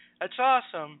 That's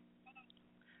awesome.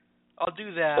 I'll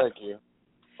do that. Thank you.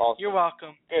 Awesome. You're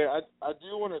welcome. Hey, I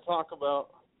do want to talk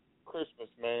about Christmas,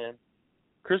 man.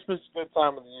 Christmas is a good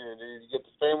time of the year, dude. You get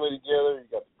the family together. You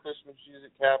got the Christmas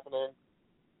music happening.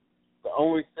 The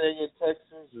only thing in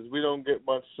Texas is we don't get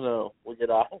much snow. We get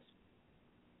ice.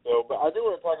 So, but I do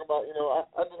want to talk about,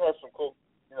 I did have some cool,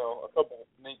 a couple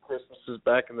neat Christmases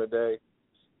back in the day.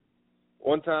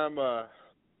 One time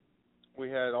we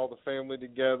had all the family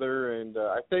together, and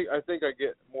I think I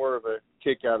get more of a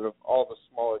kick out of all the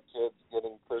smaller kids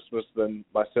getting Christmas than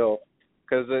myself,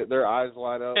 because their eyes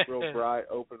light up real bright,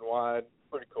 open wide,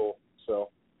 pretty cool. So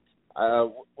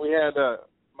we had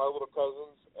my little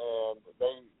cousins, and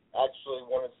they actually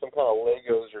wanted some kind of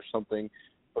Legos or something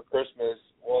for Christmas.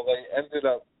 Well, they ended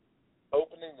up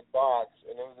opening the box,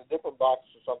 and it was a different box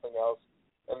or something else,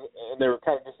 and they were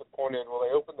kind of disappointed. Well,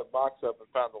 they opened the box up and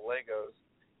found the Legos,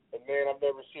 and man, I've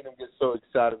never seen them get so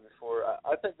excited before.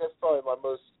 I think that's probably my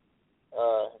most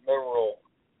memorable,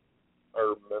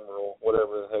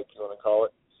 whatever the heck you want to call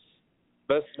it,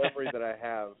 best memory that I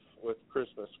have with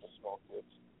Christmas with small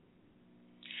kids.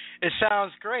 It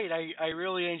sounds great. I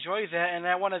really enjoy that, and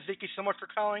I want to thank you so much for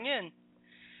calling in.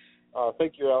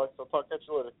 Thank you, Alex. I'll talk to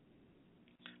you later.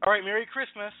 All right, Merry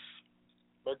Christmas.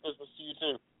 Merry Christmas to you,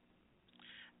 too.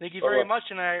 Thank you very much,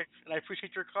 and I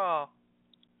appreciate your call.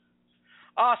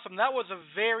 Awesome. That was a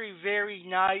very, very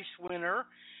nice winner,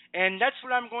 and that's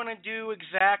what I'm going to do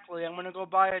exactly. I'm going to go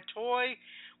buy a toy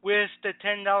with the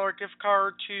 $10 gift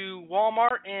card to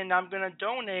Walmart, and I'm going to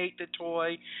donate the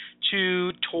toy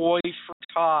to Toys for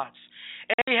Tots.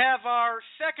 And we have our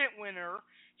second winner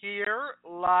here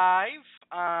live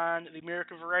on the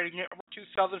American Variety Network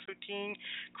 2015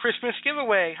 Christmas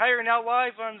giveaway. Hi, you're now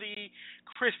live on the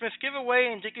Christmas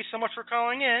giveaway, and thank you so much for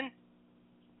calling in.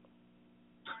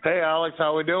 Hey, Alex,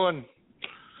 how we doing?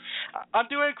 I'm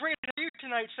doing great. How are you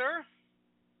tonight, sir?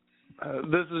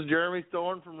 This is Jeremy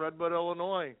Thorne from Redbud,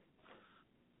 Illinois.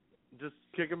 Just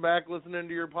kicking back, listening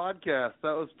to your podcast.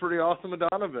 That was pretty awesome of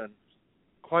Donovan.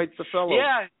 Quite the fellow.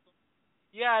 Yeah,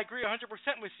 I agree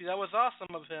 100% with you. That was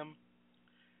awesome of him.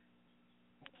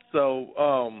 So,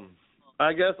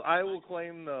 I guess I will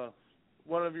claim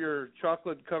one of your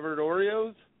chocolate-covered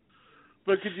Oreos.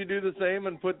 But could you do the same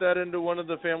and put that into one of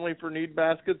the Family for Need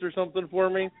baskets or something for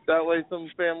me? That way some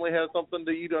family has something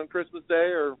to eat on Christmas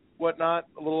Day or whatnot,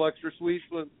 a little extra sweet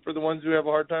for the ones who have a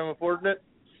hard time affording it.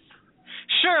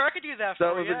 Sure, I could do that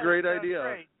for you. That was a great idea.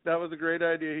 Great. That was a great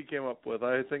idea he came up with.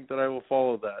 I think that I will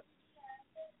follow that.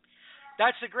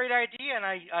 That's a great idea, and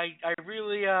I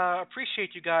really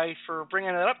appreciate you guys for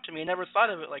bringing that up to me. I never thought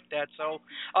of it like that, so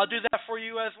I'll do that for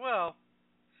you as well.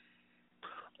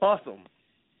 Awesome.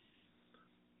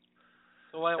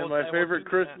 So my favorite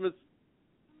Christmas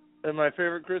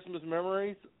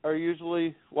memories are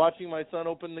usually watching my son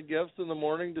open the gifts in the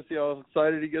morning to see how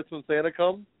excited he gets when Santa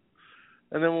comes.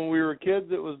 And then when we were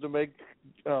kids, it was to make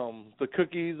the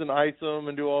cookies and ice them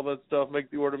and do all that stuff, make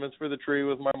the ornaments for the tree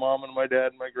with my mom and my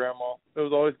dad and my grandma. It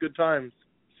was always good times.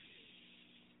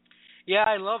 Yeah,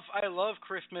 I love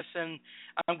Christmas, and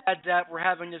I'm glad that we're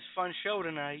having this fun show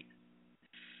tonight.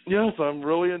 Yes, I'm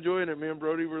really enjoying it. Me and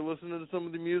Brody were listening to some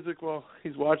of the music while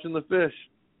he's watching the fish.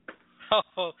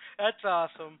 Oh, that's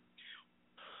awesome.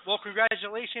 Well,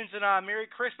 congratulations and Merry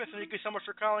Christmas, and thank you so much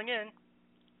for calling in.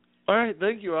 All right,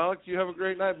 thank you, Alex. You have a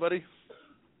great night, buddy.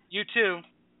 You too.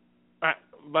 All right,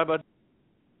 bye, bud.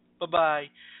 Bye-bye.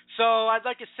 So I'd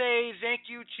like to say thank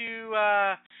you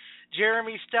to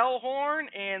Jeremy Stellhorn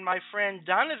and my friend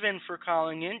Donovan for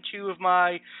calling in, two of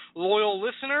my loyal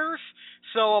listeners.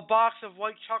 So a box of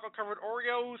white chocolate-covered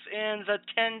Oreos and the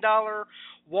 $10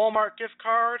 Wal-Mart gift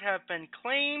card have been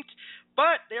claimed,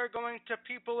 but they're going to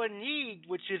people in need,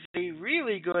 which is a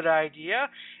really good idea,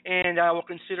 and I will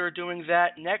consider doing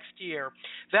that next year.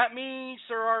 That means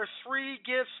there are 3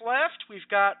 gifts left. We've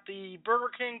got the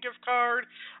Burger King gift card,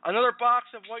 another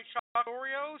box of white chocolate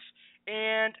Oreos,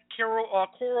 and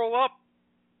Coral Up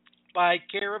by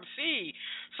Caribsea.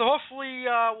 So hopefully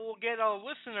we'll get a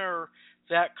listener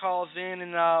that calls in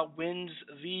and wins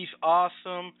these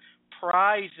awesome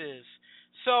prizes.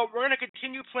 So we're going to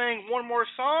continue playing one more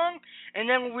song, and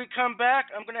then when we come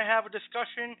back, I'm going to have a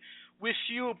discussion with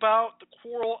you about the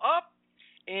Coral Up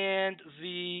and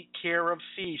the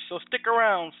Caribsea. So stick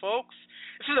around, folks.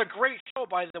 This is a great show,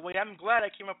 by the way. I'm glad I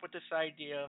came up with this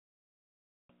idea.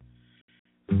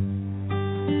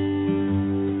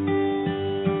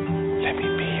 Let me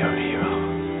be your hero.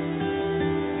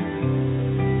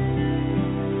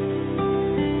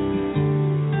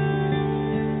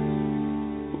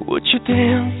 Would you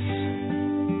dance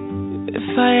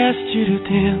if I asked you to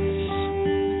dance?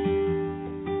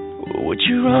 Would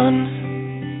you run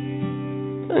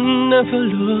and never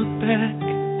look back?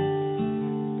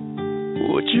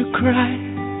 Would you cry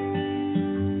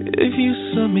if you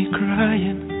saw me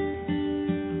crying?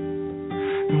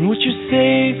 And would you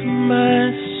save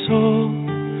my soul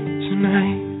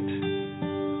tonight?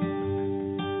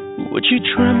 Would you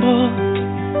tremble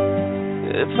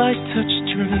if I touched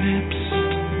your lips?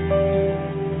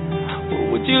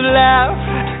 Would you laugh?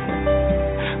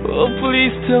 Oh,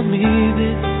 please tell me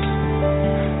this.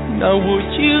 Now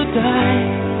would you die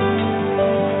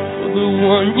for the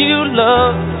one you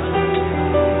love?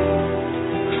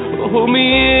 Hold me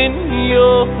in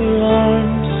your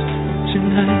arms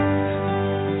tonight.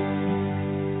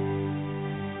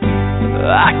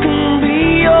 I can be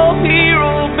your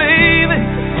hero, baby.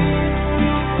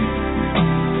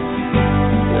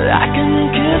 I can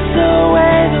kiss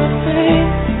away the pain.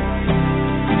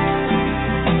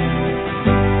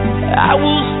 I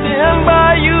will stand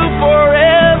by you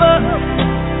forever.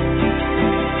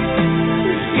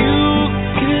 You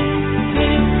can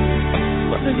take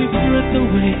my breath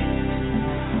away.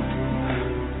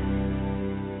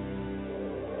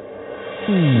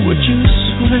 Would you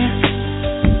swear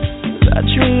that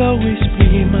you'll always be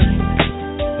mine?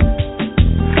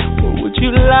 Or would you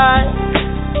lie?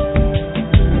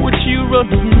 Would you run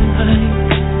and hide?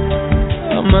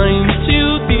 Am I in too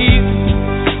deep?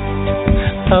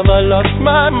 Have I lost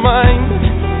my mind?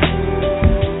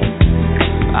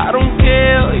 I don't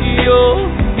care, you're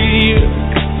here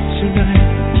tonight.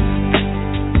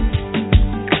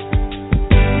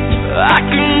 I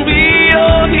can be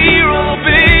your hero,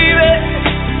 baby.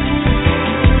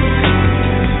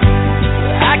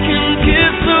 I can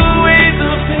kiss away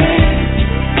the pain.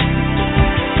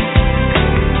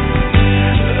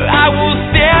 I will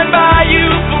stand by you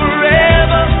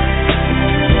forever.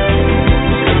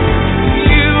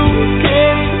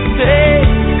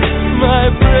 My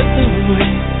breath away.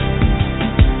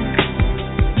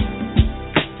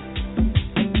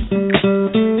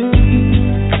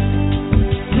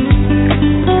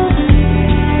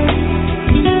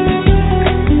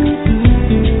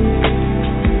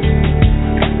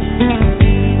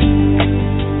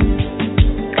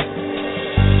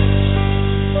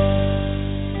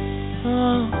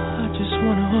 Oh, I just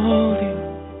wanna hold you.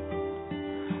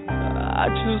 I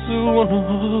just wanna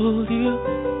hold you.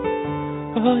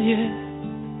 Oh yeah.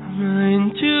 In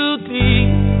too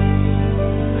deep,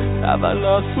 have I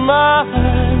lost my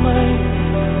mind?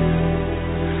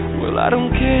 Well, I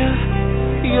don't care,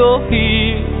 you're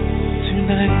here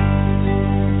tonight.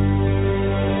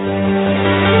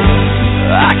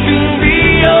 I can be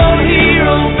your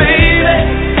hero, baby.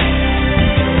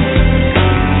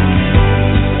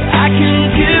 I can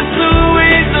kiss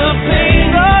away the pain,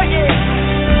 oh yeah.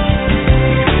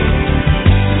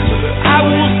 I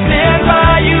will stand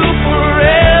by you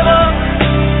forever.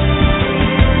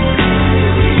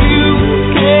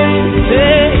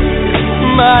 Take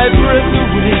my breath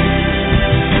away.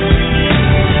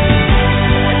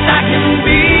 I can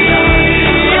be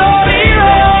your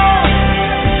hero.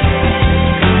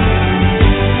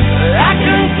 I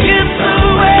can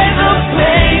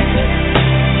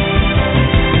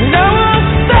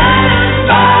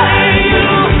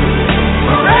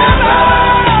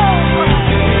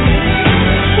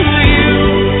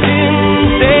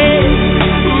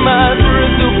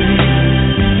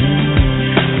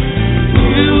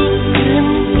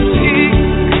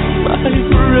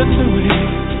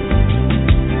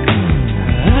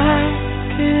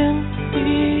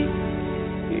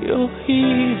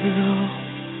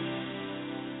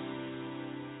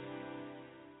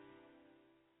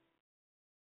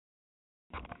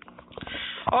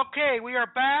Okay, we are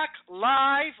back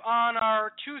live on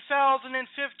our 2015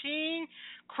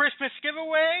 Christmas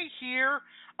giveaway here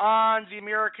on the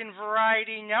American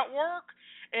Variety Network.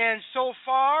 And so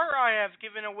far, I have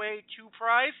given away 2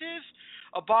 prizes,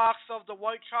 a box of the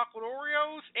white chocolate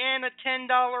Oreos and a $10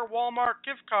 Wal-Mart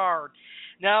gift card.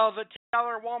 Now, the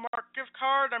 $10 Wal-Mart gift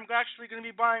card, I'm actually going to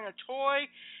be buying a toy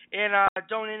and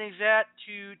donating that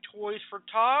to Toys for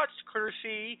Tots,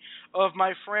 courtesy of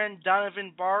my friend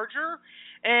Donovan Barger.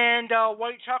 And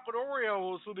white chocolate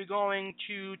Oreos will be going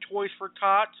to Toys for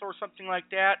Tots or something like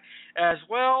that as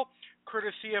well,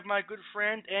 courtesy of my good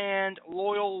friend and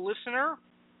loyal listener,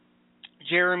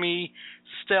 Jeremy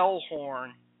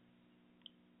Stellhorn.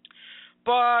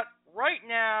 But right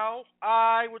now,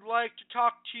 I would like to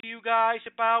talk to you guys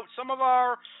about some of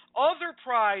our other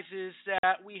prizes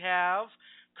that we have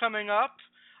coming up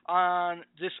on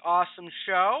this awesome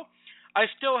show. I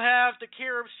still have the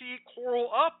Caribsea Coral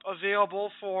Up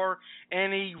available for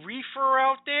any reefer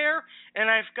out there, and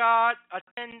I've got a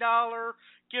 $10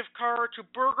 gift card to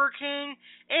Burger King,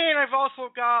 and I've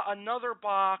also got another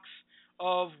box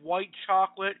of white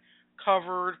chocolate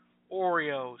covered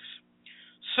Oreos.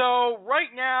 So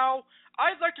right now,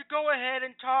 I'd like to go ahead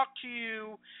and talk to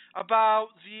you about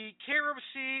the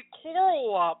Caribsea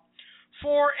Coral Up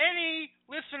for any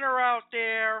listener out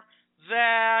there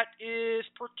that is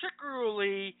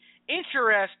particularly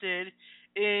interested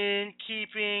in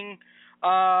keeping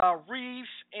reefs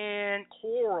and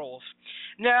corals.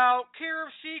 Now,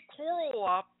 Caribsea Coral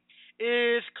Up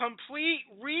is complete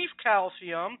reef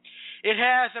calcium. It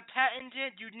has a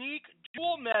patented, unique,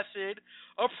 dual method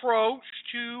approach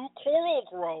to coral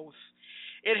growth.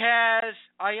 It has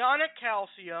ionic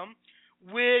calcium,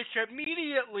 which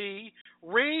immediately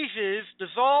raises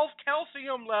dissolved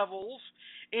calcium levels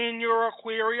in your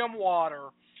aquarium water.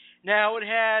 Now, it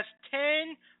has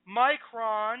 10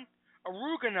 micron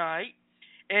aragonite,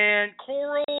 and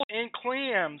corals and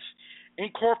clams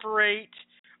incorporate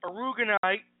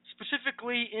aragonite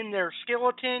specifically in their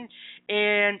skeleton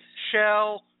and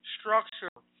shell structure.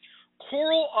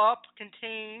 Coral Up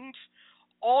contains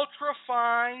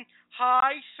ultra-fine,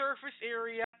 high surface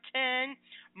area, 10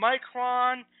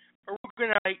 micron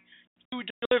aragonite to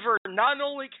deliver not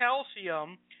only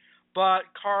calcium, but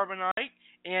carbonate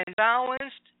and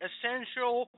balanced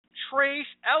essential trace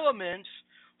elements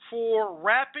for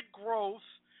rapid growth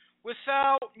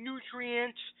without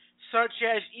nutrients such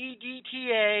as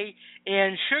EDTA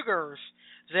and sugars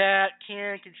that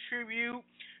can contribute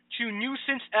to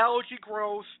nuisance algae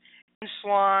growth and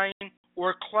slime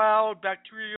or cloud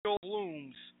bacterial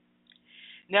blooms.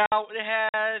 Now, it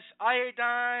has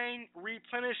iodine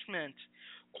replenishment.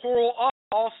 Coral Up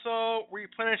also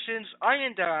replenishes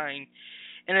iodine,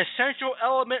 an essential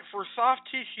element for soft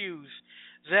tissues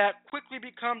that quickly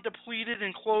become depleted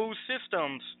in closed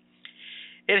systems.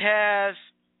 It has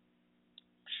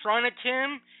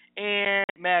strontium and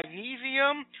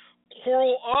magnesium.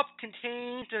 Coral Up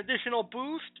contains an additional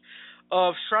boost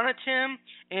of strontium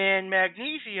and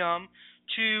magnesium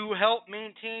to help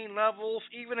maintain levels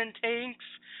even in tanks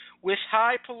with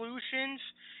high pollutions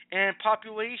and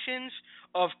populations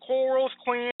of corals,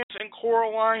 clams, and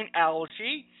coralline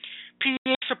algae.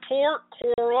 pH support.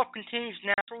 Coral Up contains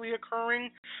naturally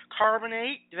occurring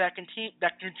carbonate that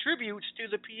contributes to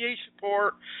the pH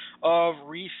support of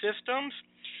reef systems.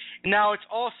 Now, it's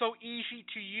also easy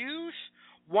to use.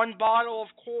 One bottle of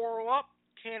Coral Up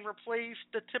can replace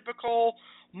the typical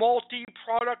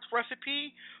multi-product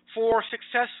recipe for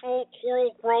successful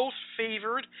coral growth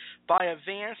favored by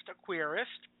advanced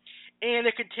aquarists. And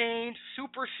it contains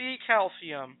Super C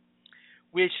calcium,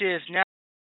 which is now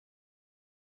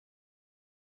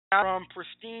from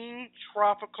pristine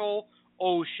tropical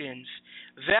oceans.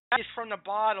 That is from the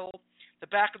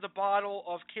back of the bottle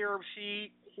of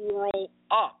Caribsea Coral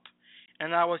Up.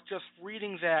 And I was just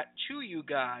reading that to you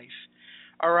guys.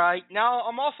 All right. Now,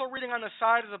 I'm also reading on the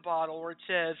side of the bottle where it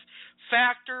says,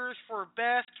 factors for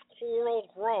best coral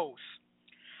growth.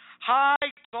 High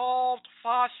dissolved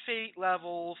phosphate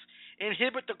levels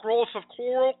inhibit the growth of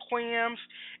coral, clams,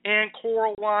 and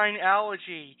coralline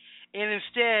algae, and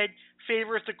instead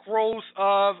favors the growth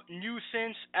of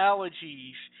nuisance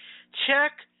algae.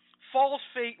 Check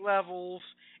phosphate levels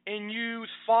and use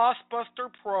Phosbuster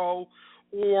Pro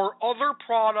or other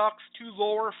products to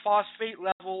lower phosphate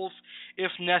levels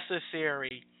if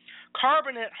necessary.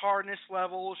 Carbonate hardness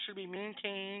levels should be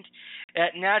maintained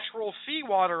at natural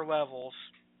seawater levels.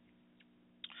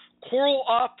 Coral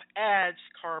Up adds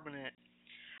carbonate.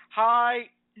 High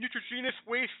nitrogenous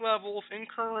waste levels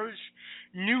encourage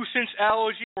nuisance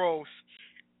algae growth.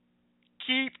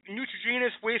 Keep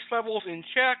nitrogenous waste levels in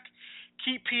check.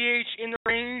 Keep pH in the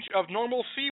range of normal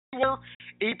seawater,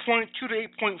 8.2 to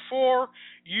 8.4.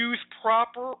 Use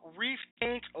proper reef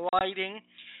tank lighting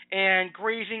and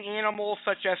grazing animals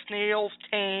such as snails,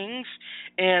 tangs,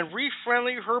 and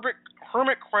reef-friendly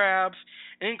hermit crabs.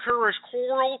 Encourage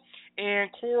coral and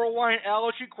coralline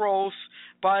algae growth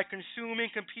by consuming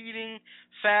competing,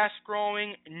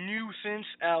 fast-growing nuisance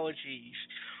algae.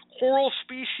 Coral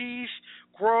species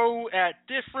grow at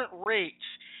different rates.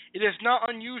 It is not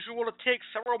unusual to take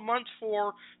several months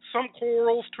for some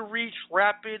corals to reach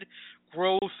rapid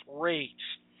growth rates.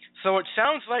 So it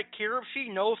sounds like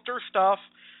Caribsea knows their stuff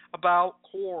about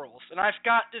corals. And I've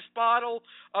got this bottle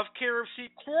of Caribsea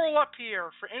Coral Up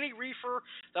here for any reefer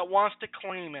that wants to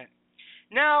claim it.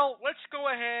 Now, let's go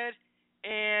ahead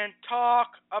and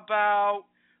talk about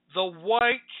the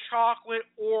white chocolate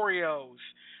Oreos.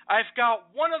 I've got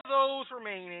one of those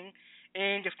remaining,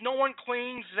 and if no one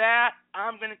claims that,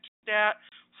 I'm going to keep that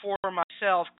for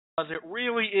myself because it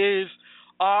really is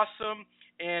awesome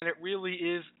and it really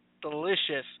is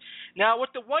delicious. Now,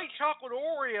 with the white chocolate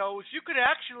Oreos, you could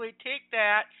actually take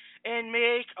that and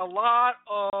make a lot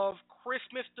of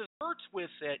Christmas desserts with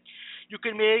it. You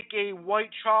can make a white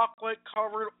chocolate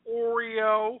covered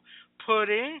Oreo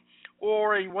pudding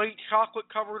or a white chocolate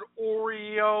covered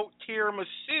Oreo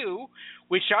tiramisu,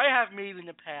 which I have made in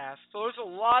the past. So there's a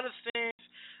lot of things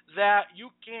that you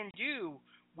can do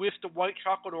with the white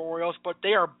chocolate Oreos, but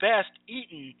they are best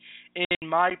eaten in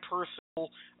my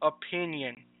personal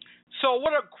opinion. So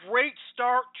what a great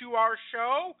start to our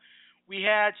show. We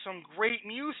had some great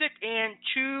music and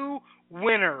 2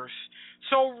 winners.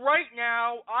 So right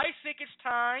now, I think it's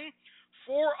time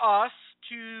for us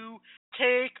to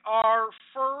take our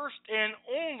first and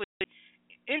only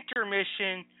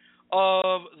intermission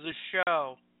of the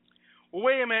show.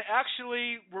 Wait a minute.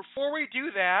 Actually, before we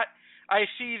do that, I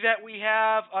see that we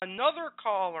have another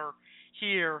caller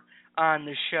here on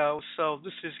the show, so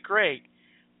this is great.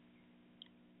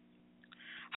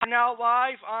 I'm now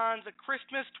live on the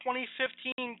Christmas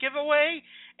 2015 giveaway,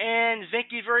 and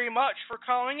thank you very much for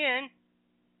calling in.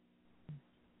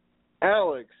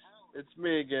 Alex, it's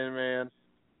me again, man.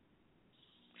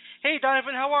 Hey,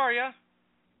 Donovan, how are you?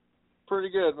 Pretty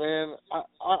good, man.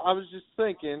 I was just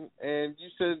thinking, and you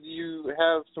said you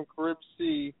have some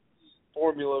Caribsea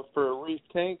formula for a reef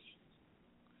tank?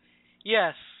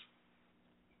 Yes.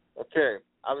 Okay.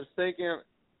 I was thinking,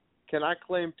 can I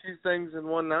claim 2 things in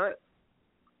one night?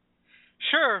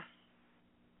 Sure.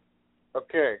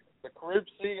 Okay. The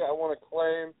Caribsea I want to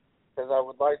claim because I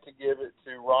would like to give it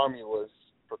to Romulus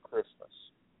for Christmas.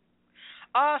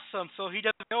 Awesome. So he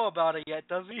doesn't know about it yet,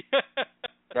 does he?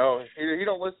 No, he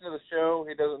don't listen to the show.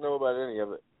 He doesn't know about any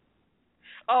of it.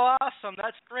 Oh, awesome.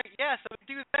 That's great. Yeah, so we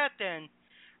do that then.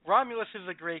 Romulus is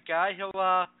a great guy. He'll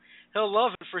love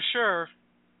it for sure.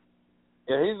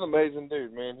 Yeah, he's an amazing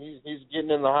dude, man. He's getting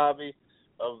in the hobby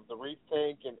of the reef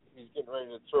tank, and he's getting ready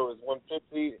to throw his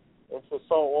 150 into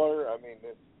salt water. I mean,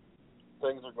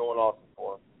 things are going awesome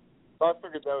for him. So I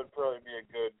figured that would probably be a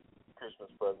good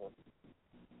Christmas present.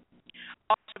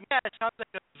 Awesome. Yeah, it sounds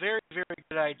like a very, very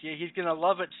good idea. He's going to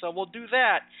love it, so we'll do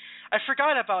that. I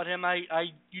forgot about him.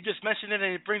 You just mentioned it,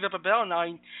 and it brings up a bell now.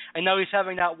 I know he's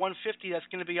having that 150. That's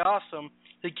going to be awesome.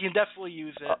 He can definitely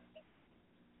use it.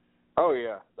 Oh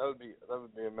yeah, that would be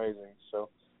amazing. So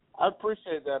I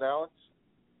appreciate that, Alex.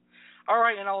 All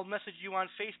right, and I'll message you on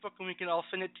Facebook, and I'll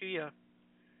send it to you.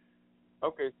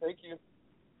 Okay, thank you.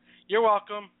 You're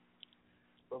welcome.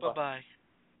 Bye-bye. Bye-bye.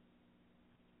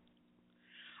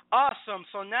 Awesome.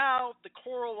 So now the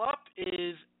Coral Up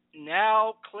is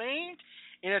now claimed,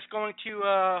 and it's going to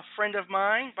a friend of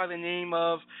mine by the name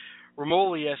of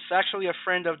Romulus, actually a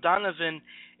friend of Donovan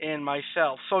and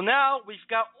myself. So now we've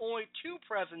got only 2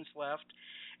 presents left,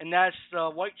 and that's the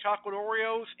white chocolate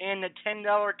Oreos and the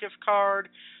 $10 gift card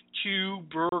to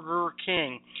Burger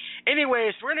King.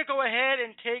 Anyways, we're going to go ahead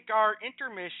and take our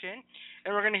intermission,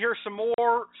 and we're going to hear some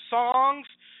more songs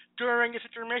during this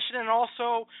intermission and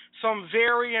also some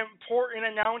very important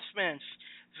announcements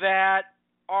that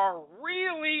are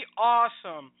really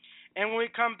awesome. And when we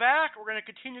come back, we're going to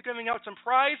continue giving out some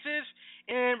prizes,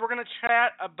 and we're going to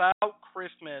chat about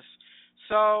Christmas.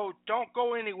 So don't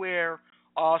go anywhere,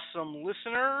 awesome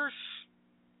listeners.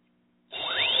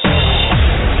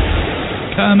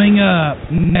 Coming up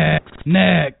next.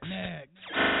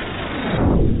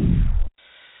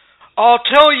 I'll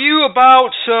tell you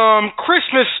about some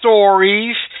Christmas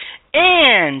stories,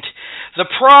 and the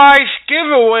prize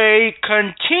giveaway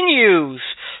continues.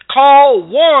 Call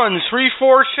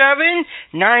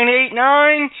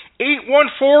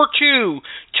 1-347-989-8142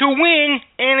 to win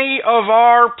any of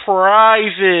our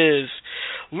prizes.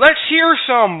 let's hear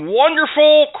some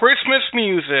wonderful Christmas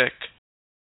music.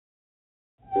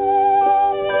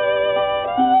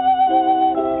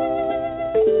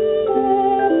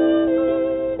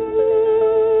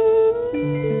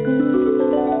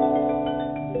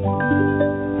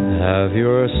 Have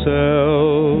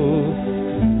yourself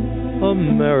a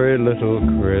merry little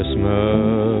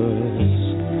Christmas.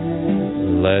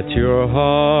 Let your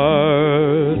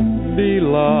heart be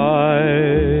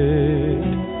light.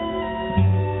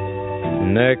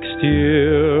 Next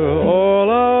year all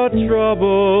our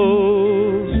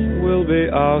troubles will be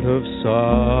out of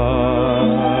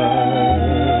sight.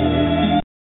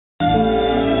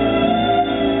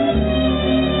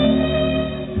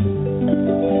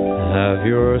 Have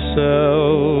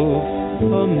yourself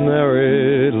a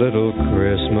merry little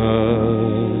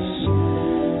Christmas.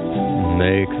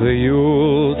 Make the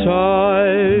Yuletide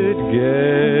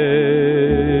gay.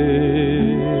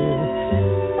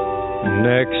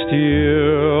 Next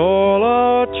year all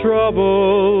our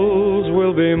troubles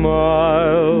will be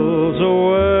miles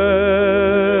away.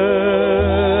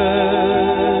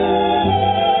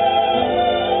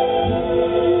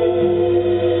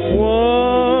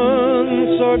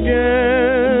 Once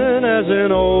again, as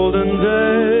in olden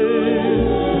days,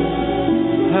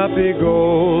 happy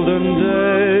golden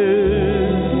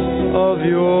days of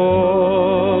yore.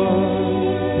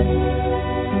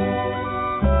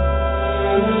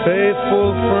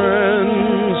 Faithful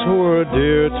friends who are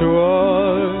dear to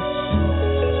us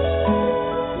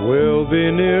will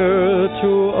be near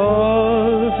to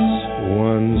us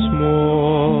once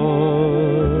more.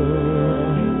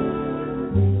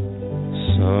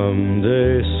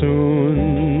 Someday soon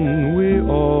we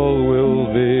all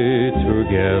will be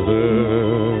together,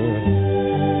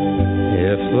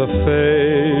 if the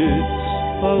fates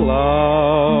allow.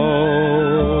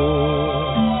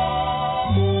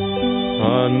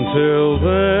 Until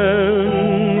then,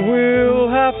 we'll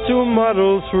have to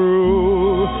muddle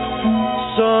through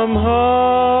somehow.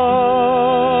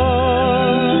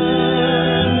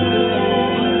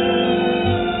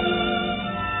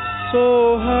 So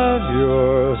have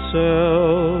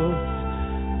yourself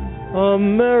a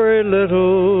merry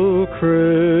little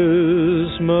Christmas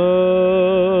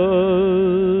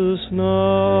now.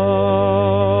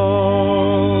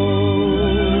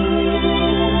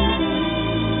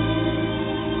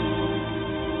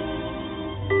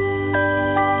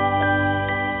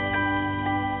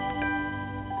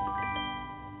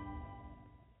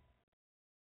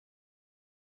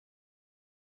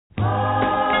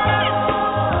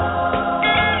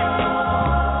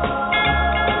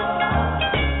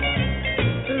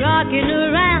 Rocking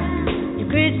around the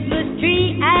Christmas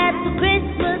tree at the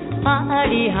Christmas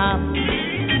party hop.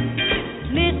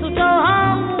 Mistletoe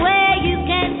hung where you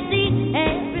can see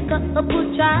every couple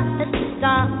tries to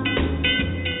stop.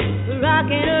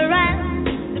 Rocking around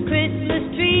the Christmas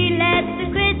tree, let the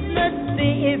Christmas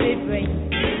spirit ring.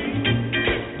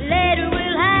 Later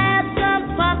we'll have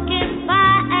some pumpkin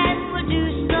pie and we'll do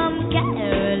some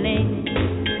caroling.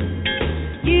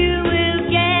 You will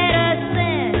get a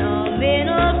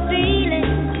sentimental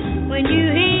feeling when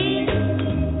you hear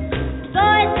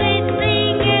voices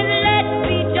singing, let's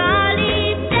be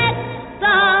jolly, deck the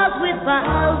halls with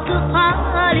boughs of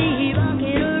holly.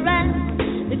 Rocking around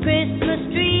the Christmas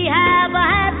tree, have a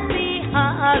happy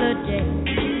holiday.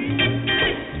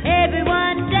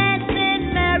 Everyone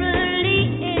dancing merrily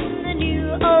in the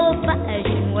new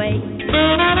old-fashioned way.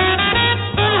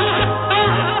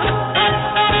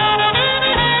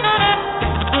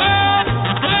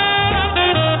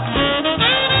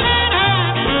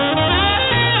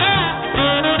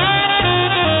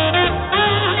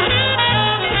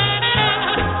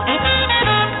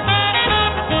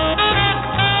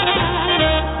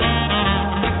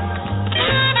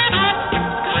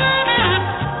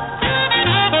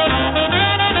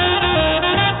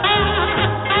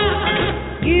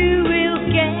 You will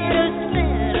get a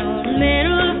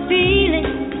sentimental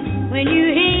feeling when you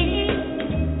hear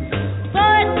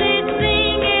voices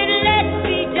singing, let's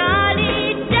be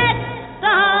jolly, deck the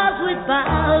halls with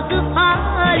boughs of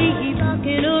holly.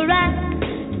 Rocking around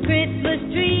the Christmas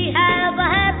tree, have a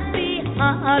happy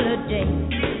holiday.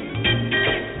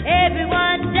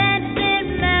 Everyone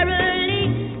dancing merrily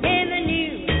in the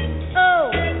new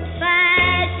old-fashioned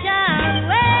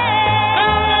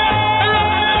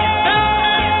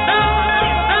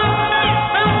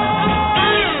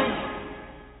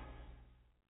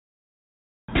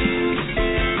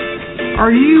Are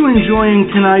you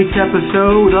enjoying tonight's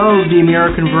episode of the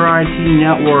American Variety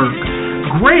Network?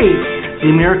 Great! The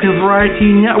American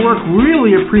Variety Network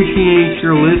really appreciates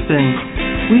your listening.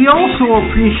 We also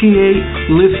appreciate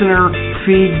listener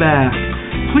feedback.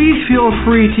 please feel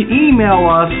free to email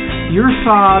us your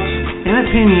thoughts and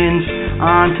opinions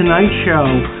on tonight's show.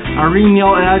 Our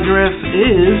email address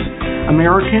is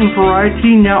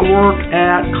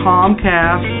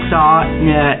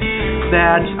AmericanVarietyNetwork@Comcast.net.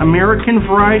 That's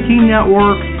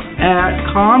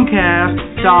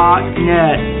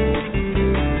AmericanVarietyNetwork@Comcast.net.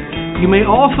 You may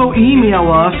also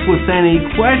email us with any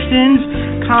questions,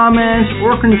 comments,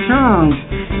 or concerns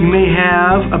you may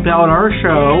have about our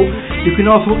show. You can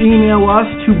also email us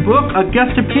to book a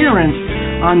guest appearance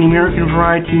on the American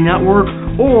Variety Network,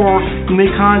 or you may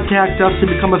contact us to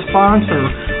become a sponsor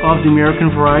of the American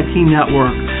Variety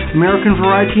Network. American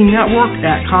Variety Network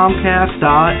at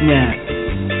Comcast.net.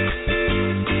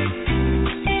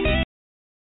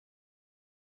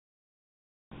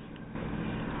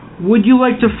 Would you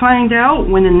like to find out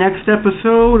when the next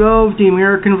episode of the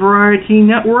American Variety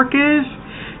Network is?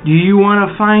 Do you want to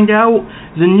find out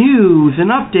the news and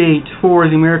updates for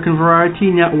the American Variety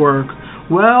Network?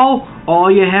 Well, all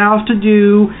you have to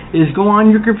do is go on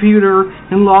your computer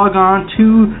and log on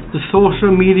to the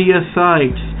social media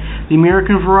sites. The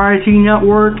American Variety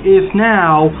Network is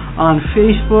now on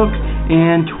Facebook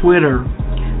and Twitter.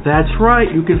 That's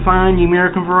right, you can find the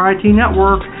American Variety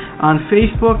Network on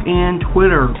Facebook and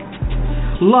Twitter.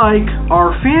 Like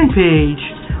our fan page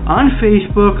on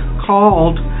Facebook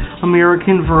called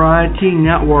American Variety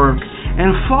Network, and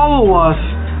follow us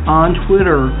on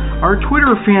Twitter. Our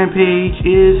Twitter fan page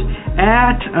is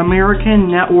 @American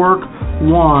Network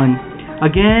 1.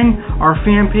 Again, our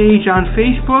fan page on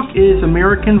Facebook is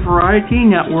American Variety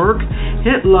Network.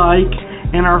 Hit like,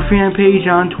 and our fan page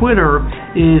on Twitter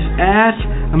is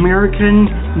 @American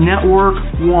Network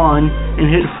 1, and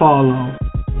hit follow.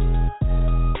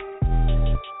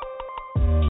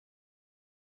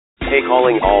 Hey,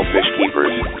 calling all fish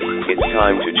keepers. It's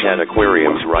time to chat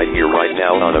aquariums right here, right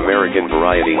now on American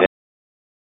Variety Network.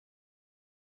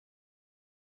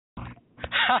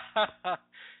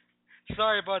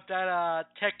 Sorry about that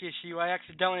tech issue. I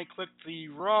accidentally clicked the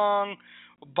wrong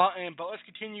button, but let's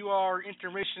continue our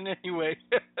intermission anyway.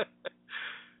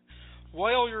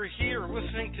 While you're here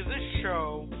listening to this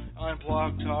show on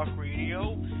Blog Talk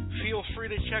Radio, feel free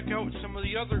to check out some of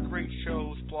the other great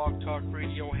shows Blog Talk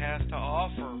Radio has to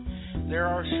offer. There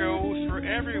are shows for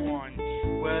everyone,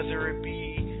 whether it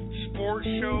be sports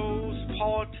shows,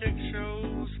 politics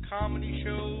shows, comedy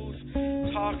shows,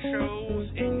 talk shows,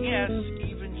 and yes,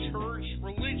 even church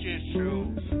religious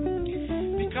shows.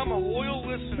 Become a loyal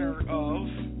listener of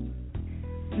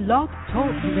Blog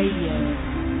Talk Radio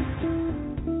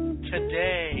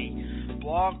today.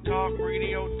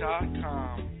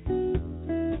 blogtalkradio.com.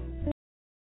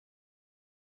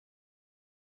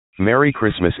 Merry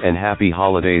Christmas and Happy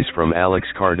Holidays from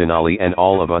Alex Cardinale and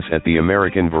all of us at the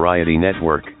American Variety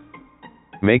Network.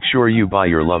 Make sure you buy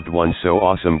your loved ones so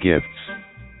awesome gifts.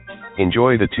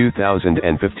 Enjoy the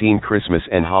 2015 Christmas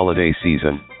and holiday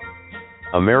season.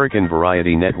 American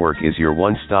Variety Network is your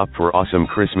one-stop for awesome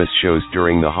Christmas shows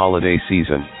during the holiday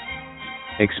season.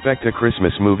 Expect a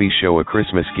Christmas movie show, a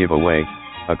Christmas giveaway,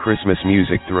 a Christmas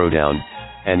music throwdown,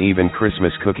 and even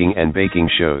Christmas cooking and baking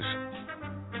shows.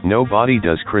 Nobody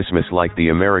does Christmas like the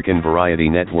American Variety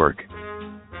Network.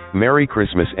 Merry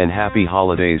Christmas and Happy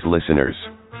Holidays, listeners.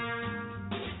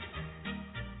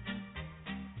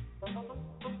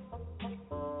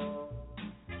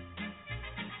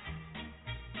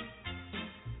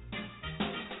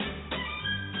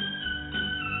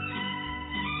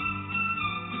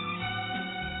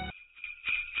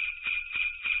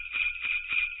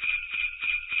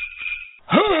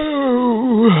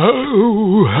 Ho,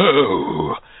 ho,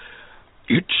 ho.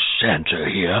 It's Santa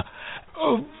here.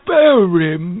 A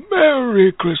very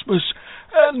Merry Christmas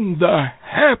and the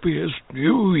happiest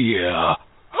New Year.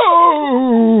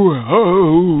 Ho,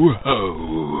 ho,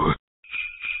 ho.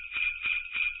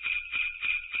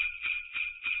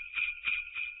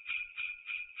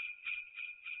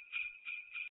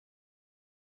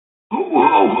 Ho,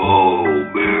 ho,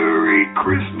 ho. Merry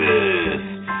Christmas.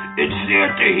 It's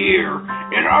Santa here,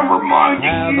 and I'm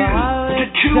reminding you to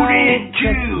tune in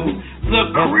to the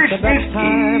Christmas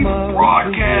Eve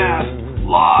broadcast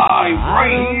live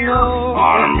right here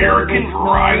on American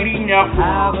Variety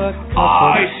Network.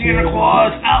 I, Santa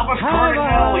Claus Alex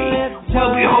Cardinale,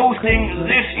 will be hosting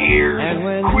this year's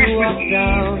Christmas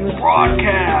Eve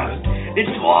broadcast.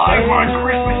 It's live on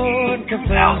Christmas Eve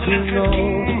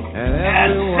 2015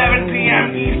 at 7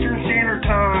 p.m. Eastern Standard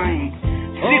Time.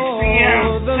 6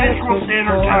 p.m. Central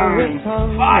Standard Time,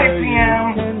 5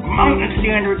 p.m. Mountain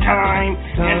Standard Time,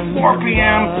 and 4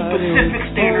 p.m. Pacific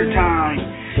Standard Time.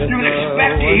 You can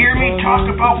expect to hear me talk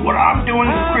about what I'm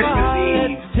doing for Christmas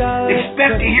Eve.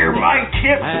 Expect to hear my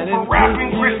tips for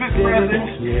wrapping Christmas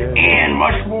presents and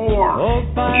much more.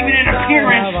 Even an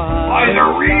appearance by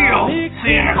the real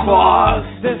Santa Claus.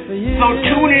 So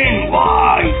tune in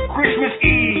live Christmas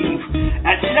Eve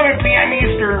at 7 p.m.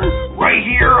 Eastern right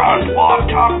here on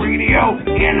Blog Talk Radio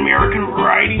and American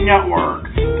Variety Network.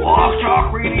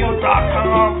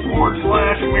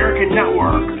 blogtalkradio.com/American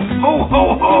Network. Ho,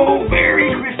 ho, ho,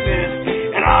 Merry Christmas.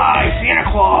 And I, Santa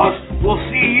Claus, will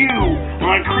see you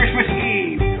on Christmas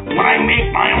Eve when I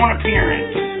make my own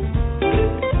appearance.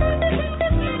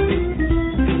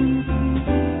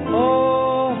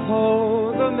 Oh,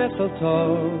 ho, the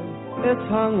mistletoe is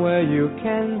hung where you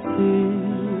can see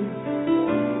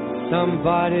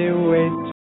somebody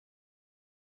waits.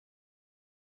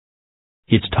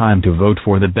 It's time to vote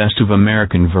for the Best of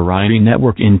American Variety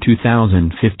Network in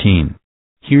 2015.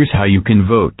 Here's how you can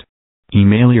vote.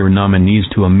 Email your nominees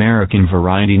to American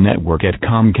Variety Network at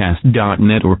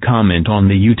Comcast.net or comment on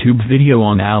the YouTube video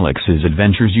on Alex's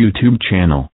Adventures YouTube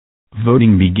channel.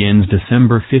 Voting begins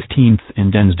December 15th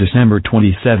and ends December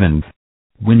 27th.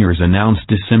 Winners announced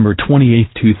December 28,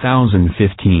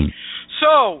 2015.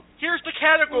 So, here's the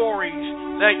categories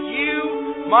that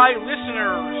you, my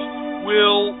listeners,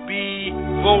 will be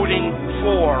voting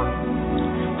for.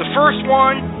 The first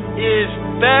one is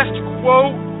Best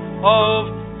Quote of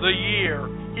the Year.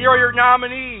 Here are your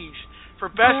nominees for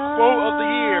Best Quote of the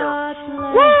Year.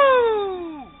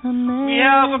 Woo! We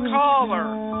have a caller.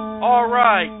 All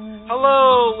right.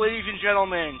 Hello, ladies and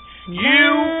gentlemen. You,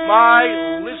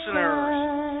 my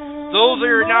listeners. Those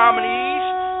are your nominees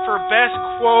for Best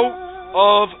Quote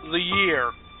of the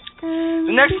Year.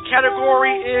 The next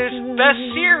category is Best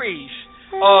Series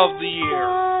of the Year.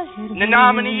 The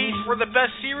nominees for the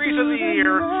Best Series of the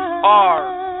Year are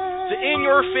The In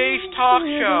Your Face Talk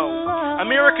Show,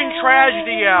 American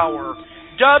Tragedy Hour,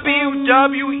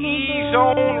 WWE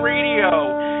Zone Radio,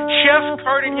 Chef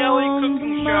Cardinale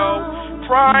Cooking Show,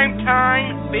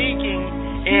 Primetime Baking,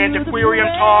 and Aquarium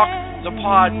Talk, the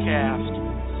podcast.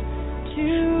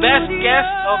 Best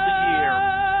Guest of the Year.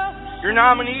 Your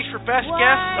nominees for Best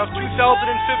Guest of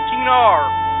 2015 are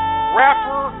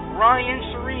rapper Ryan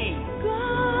Serene,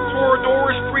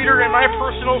 Corridors Breeder and my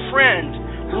personal friend,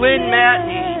 Lynn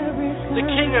Matney, the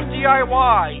King of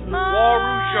DIY,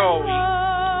 Waru Joey,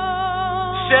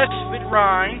 Seth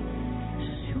Vidrine,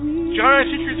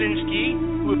 Jonathan Straczynski,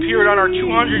 who appeared on our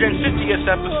 250th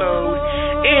episode,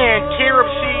 and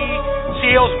Caribsea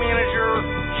Sales Manager,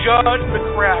 Judd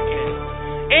McCracken.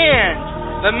 And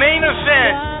the main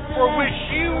event, for which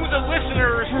you, the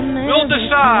listeners, will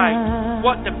decide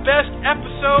what the best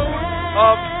episode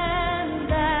of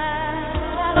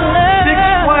Six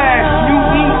Flags New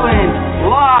England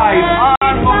live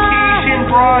on location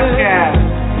broadcast.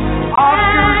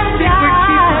 Oscar Secret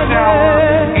Secret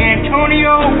Hour,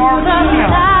 Antonio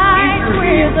Martina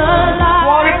interview.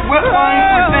 Aquatic Wetline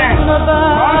presents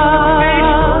Monster Fish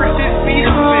versus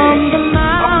Feeder Fish.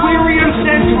 Aquarium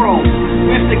Central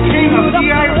with the King of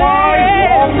DIY.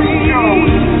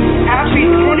 Happy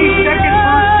 22nd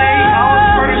birthday, Alex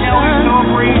Cardinale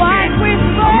celebration.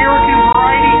 American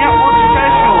Variety Network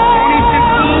special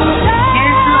 2015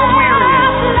 Cancer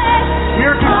Awareness.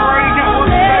 American Variety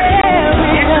Network special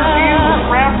interview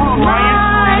with rapper Ryan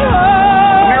Serene.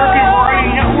 American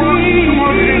Variety Network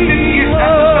 250th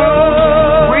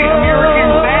episode, Great American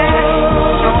Bash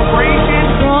celebration,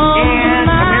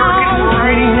 and American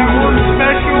Variety Network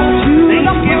special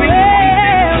Thanksgiving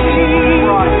 2015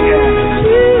 broadcast.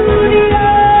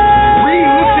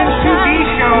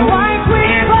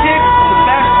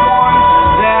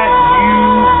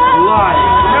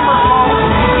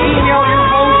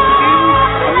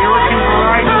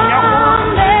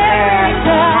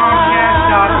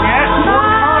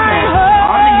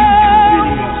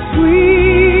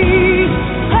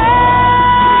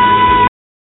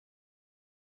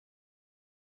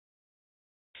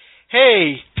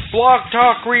 Hey, Blog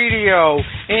Talk Radio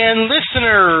and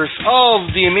listeners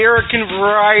of the American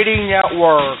Variety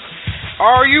Network.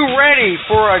 Are you ready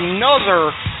for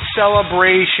another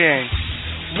celebration?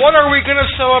 What are we going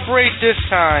to celebrate this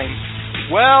time?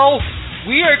 Well,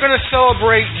 we are going to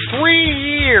celebrate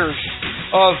 3 years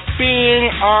of being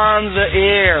on the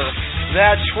air.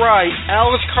 That's right,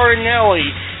 Alex Cardinale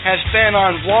has been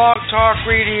on Blog Talk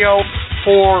Radio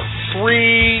for 3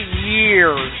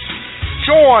 years.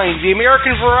 Join the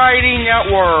American Variety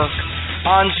Network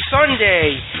on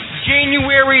Sunday,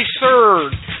 January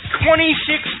 3rd,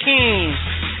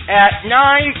 2016 at 9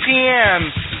 p.m.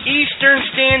 Eastern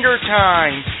Standard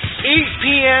Time, 8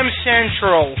 p.m.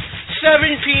 Central,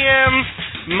 7 p.m.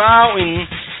 Mountain,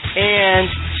 and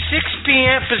 6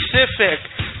 p.m. Pacific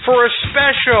for a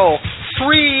special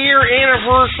 3-year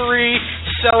anniversary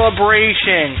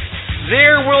celebration.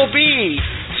 There will be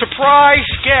surprise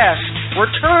guests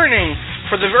returning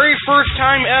for the very first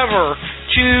time ever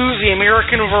to the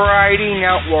American Variety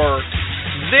Network.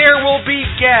 There will be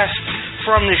guests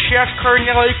from the Chef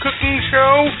Cardinale Cooking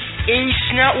Show,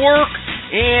 Ace Network,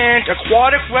 and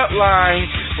Aquatic Wetline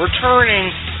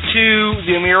returning to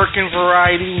the American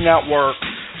Variety Network.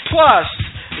 Plus,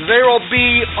 there will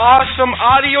be awesome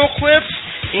audio clips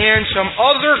and some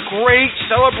other great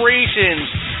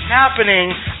celebrations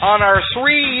happening on our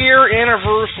 3-year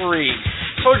anniversary.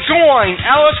 So join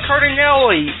Alex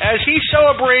Cardinale as he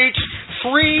celebrates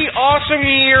 3 awesome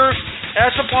years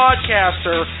as a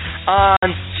podcaster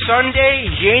on Sunday,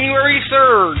 January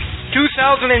 3rd,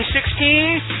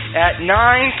 2016 at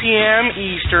 9 p.m.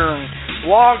 Eastern.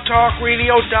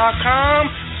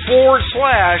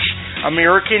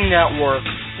 blogtalkradio.com/American Network.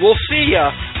 We'll see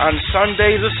ya on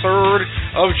Sunday the 3rd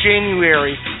of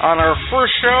January on our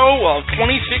first show of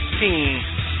 2016.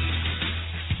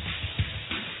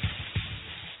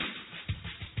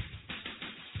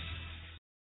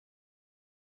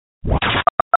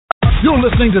 You're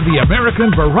listening to the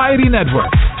American Variety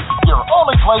Network. Your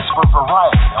only place for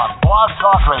variety on Blog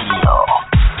Talk Radio.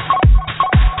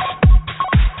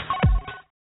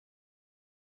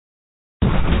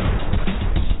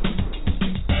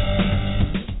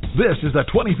 This is the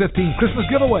 2015 Christmas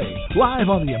giveaway, live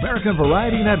on the American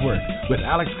Variety Network with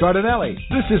Alex Cardinale.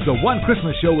 This is the one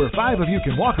Christmas show where 5 of you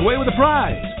can walk away with a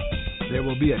prize. There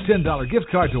will be a $10 gift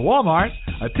card to Wal-Mart,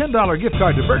 a $10 gift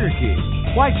card to Burger King,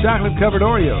 white chocolate-covered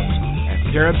Oreos,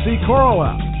 and Caribsea Coral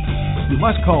Up. You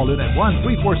must call in at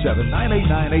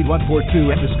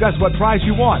 1-347-989-8142 and discuss what prize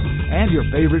you want and your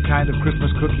favorite kind of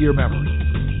Christmas cookie or memory.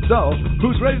 So,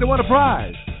 who's ready to win a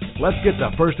prize? Let's get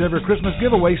the first ever Christmas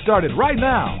giveaway started right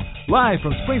now. Live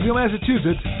from Springfield,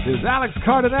 Massachusetts, is Alex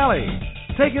Cardinale.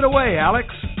 Take it away, Alex.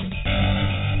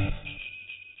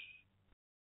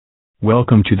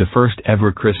 Welcome to the first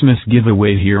ever Christmas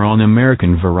giveaway here on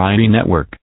American Variety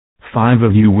Network. 5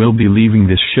 of you will be leaving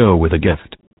this show with a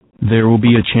gift. There will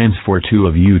be a chance for 2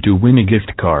 of you to win a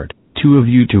gift card, 2 of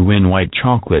you to win white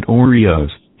chocolate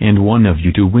Oreos, and 1 of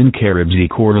you to win Caribsea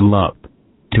Coral Up.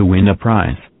 To win a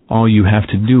prize, all you have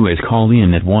to do is call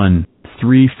in at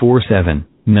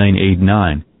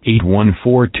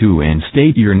 1-347-989-8142 and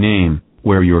state your name,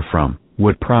 where you're from,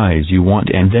 what prize you want,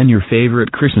 and then your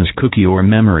favorite Christmas cookie or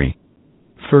memory.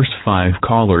 First 5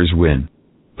 callers win.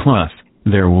 Plus,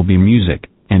 there will be music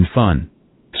and fun.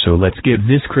 So let's get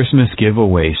this Christmas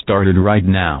giveaway started right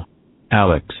now.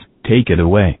 Alex, take it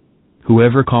away.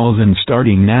 Whoever calls in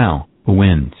starting now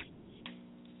wins.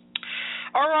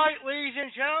 All right, ladies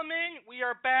and gentlemen, we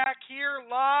are back here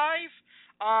live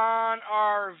on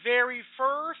our very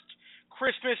first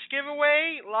Christmas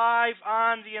giveaway, live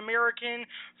on the American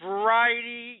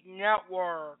Variety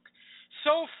Network.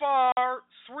 So far,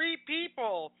 3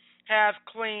 people have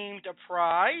claimed a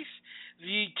prize.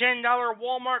 The $10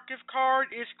 Wal-Mart gift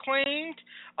card is claimed,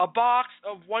 a box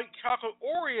of white chocolate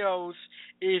Oreos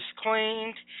is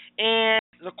claimed, and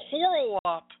the Coral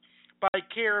Up by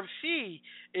Caribsea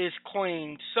is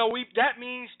claimed. So that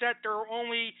means that there are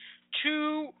only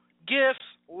 2 gifts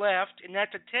left, and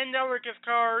that's a $10 gift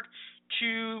card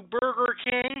to Burger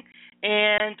King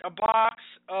and a box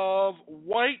of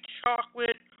white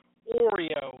chocolate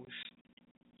Oreos.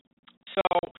 So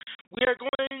we are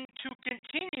going to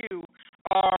continue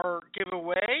our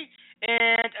giveaway,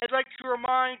 and I'd like to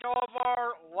remind all of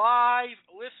our live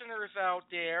listeners out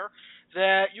there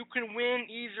that you can win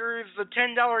either the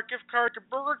 $10 gift card to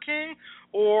Burger King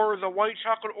or the white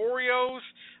chocolate Oreos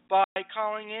by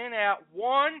calling in at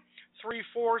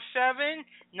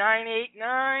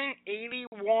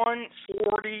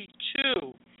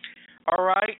 1-347-989-8142. All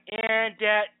right, and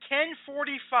at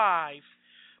 10:45,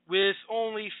 with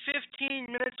only 15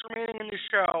 minutes remaining in the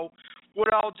show,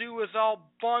 what I'll do is I'll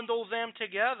bundle them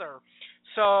together.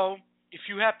 So if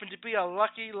you happen to be a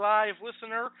lucky live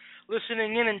listener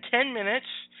listening in 10 minutes,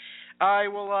 I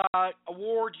will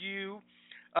award you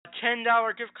a $10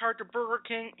 gift card to Burger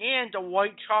King and a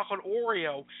white chocolate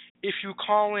Oreo if you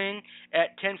call in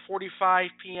at 10:45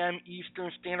 p.m.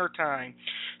 Eastern Standard Time.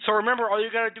 So remember, all you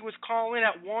got to do is call in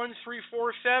at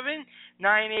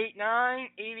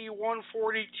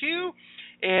 1-347-989-8142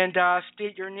 and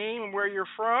state your name and where you're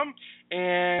from,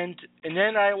 and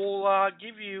then I will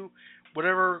give you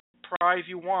whatever prize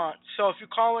you want. So if you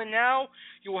call in now,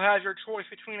 you will have your choice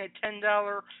between a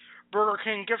 $10 Burger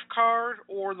King gift card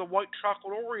or the white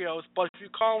chocolate Oreos, but if you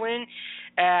call in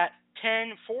at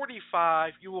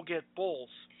 10:45, you will get both.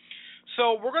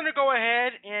 So we're going to go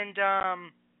ahead and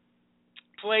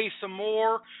play some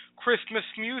more Christmas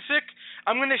music.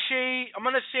 I'm going to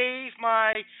save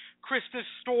my Christmas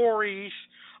stories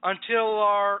until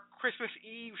our Christmas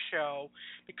Eve show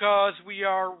because we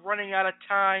are running out of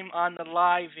time on the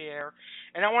live air,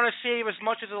 and I want to save as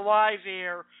much of the live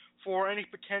air for any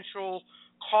potential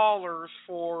callers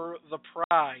for the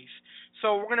prize.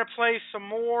 So we're going to play some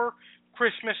more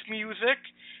Christmas music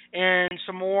and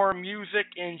some more music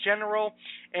in general,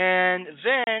 and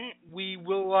then we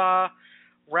will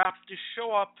wrap the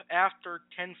show up after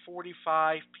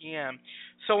 10:45 p.m.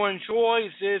 So enjoy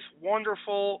this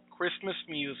wonderful Christmas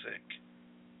music.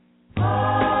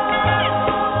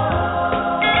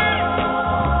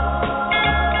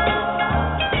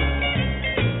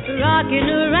 Rocking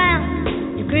around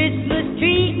the Christmas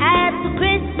tree at the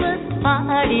Christmas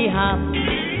party hop.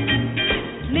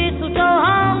 Mistletoe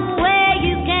hung where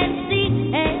you can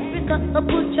see every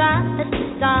couple tries to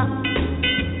stop.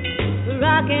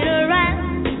 Rocking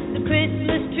around the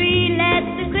Christmas tree, let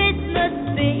the Christmas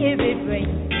spirit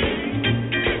ring.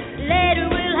 Later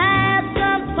we'll have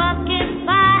some pumpkin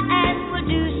pie and we'll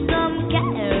do some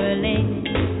caroling.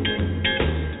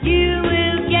 You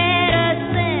will get a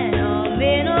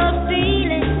sentimental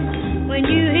feeling when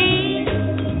you hear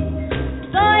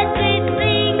voices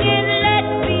singing,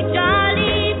 let's be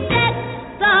jolly, deck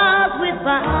the halls with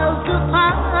boughs of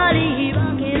holly.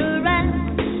 Rocking around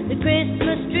the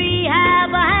Christmas tree,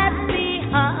 have a happy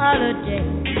holiday.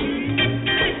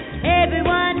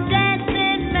 Everyone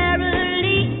dancing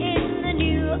merrily in the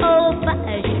new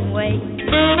old-fashioned way.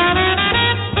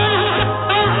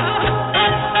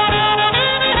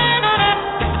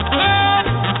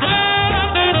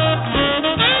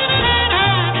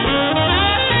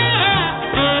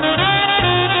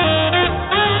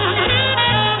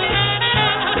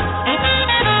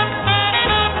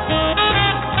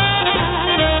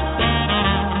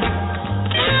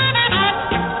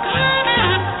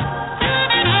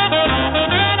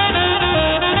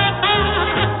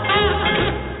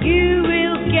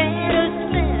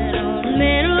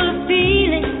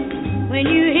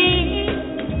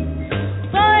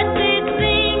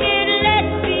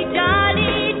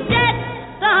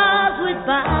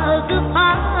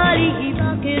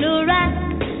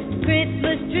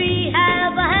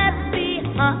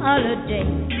 Holiday.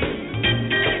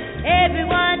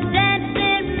 Everyone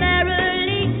dancing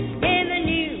merrily in the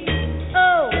new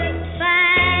old-fashioned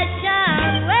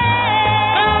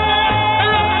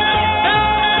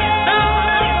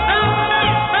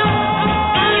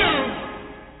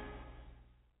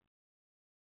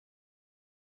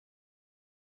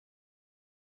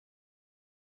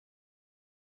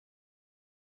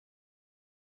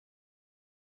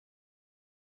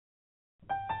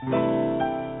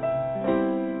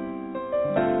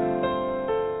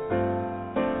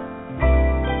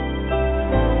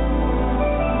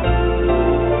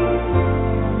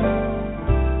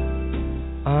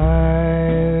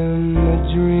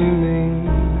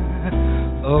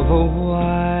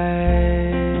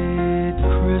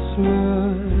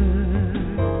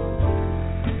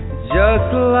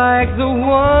like the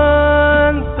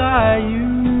ones I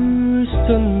used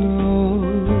to know,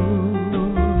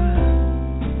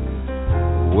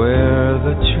 where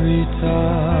the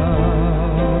treetops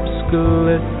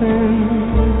glisten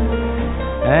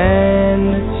and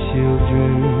the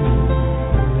children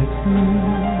listen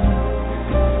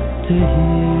to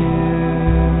hear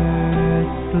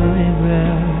sleigh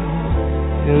bells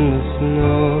in the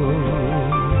snow.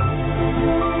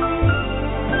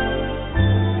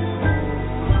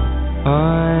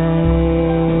 I'm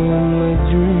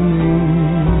dreaming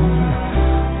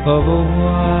of a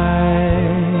white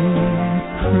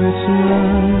Christmas,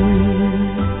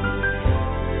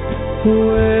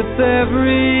 with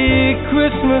every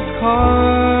Christmas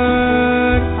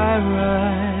card I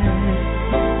write.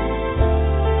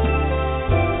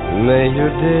 May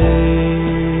your days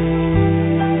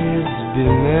be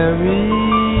merry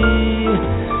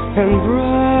and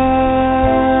bright,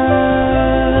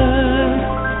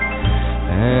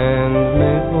 and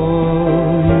may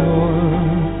all your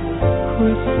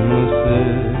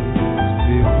Christmases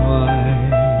be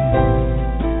white.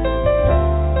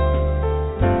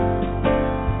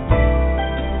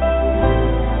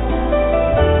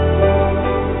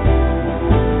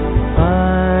 I'm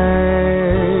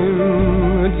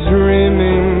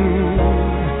dreaming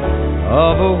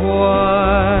of a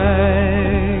white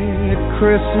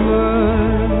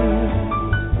Christmas,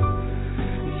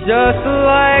 just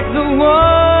like the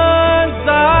ones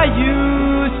I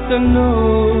used to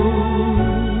know,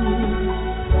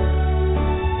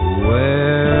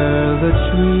 where the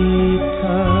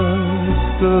treetops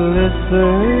glisten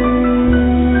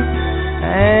listen,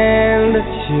 and the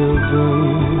children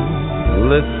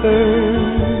listen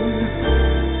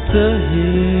to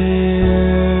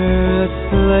hear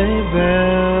sleigh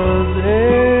bells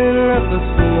in the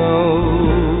snow.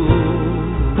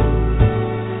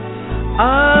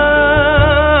 I'm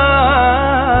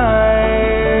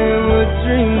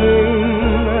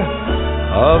dreaming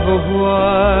of a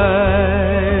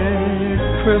white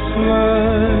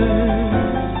Christmas,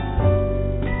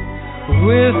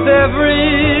 with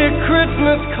every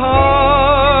Christmas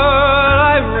card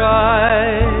I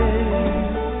write.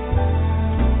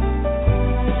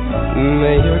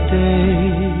 May your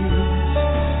days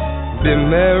be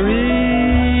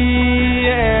merry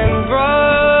and bright,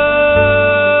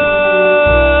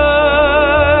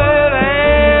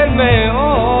 and may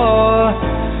all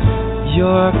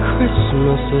your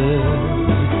Christmases,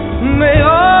 may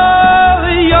all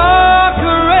your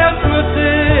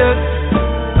Christmases,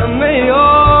 may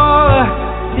all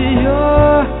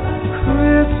your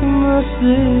Christmases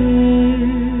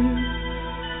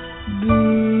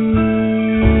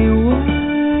be white.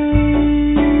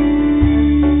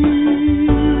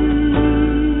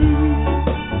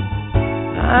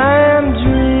 I'm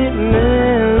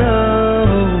dreaming of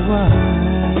a white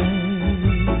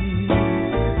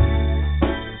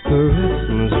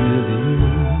Christmas with you.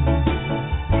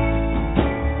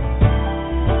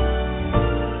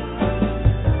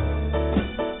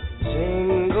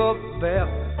 Jingle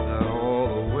bells all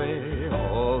the way,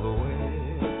 all the way.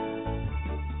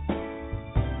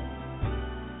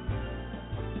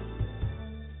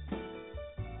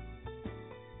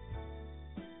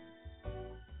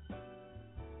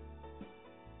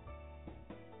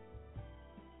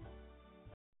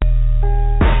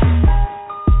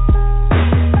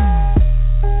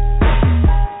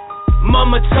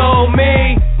 Mama told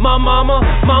me, my mama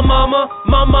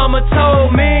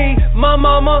told me, my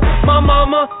mama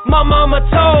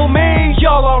told me.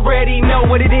 Y'all already know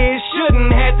what it is, shouldn't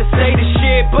have to say the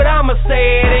shit, but I'ma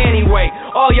say it anyway.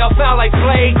 All y'all foul like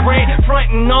flagrant,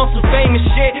 frontin' on some famous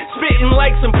shit, spittin'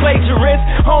 like some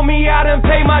plagiarists. Homie, I done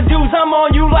pay my dues, I'm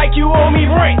on you like you owe me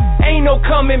rent. Ain't no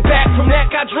coming back from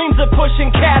that, got dreams of pushing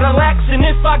Cadillacs, and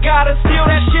if I gotta steal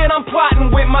that shit, I'm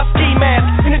plotting with my ski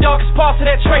mask. In the darkest parts of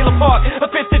that trailer park, a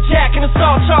fist of jack and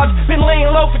assault charge. Been laying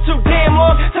low for too damn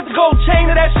long, took the gold chain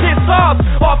of that shit off.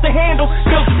 Off the handle,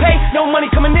 bills to pay, no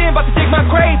money coming in, about to dig my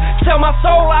grave. Tell my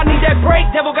soul I need that break,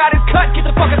 devil got his cut, get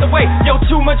the fuck out the way. Yo,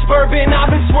 too much bourbon,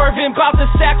 I've been swerving, about to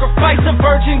sacrifice a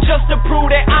virgin just to prove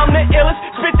that I'm the illest.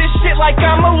 Spit this shit like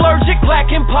I'm allergic,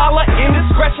 Black Impala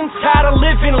indiscretions, tired of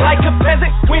living like a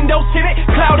peasant. Windows tinted,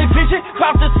 clouded vision,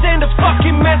 about to send a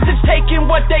fucking message, taking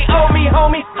what they owe me,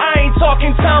 homie. I ain't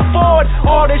talking Tom Ford,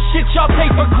 all the shit y'all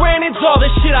take for granted, all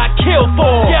the shit I kill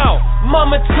for. Yo,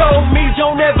 mama told me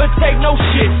don't ever take no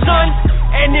shit, son,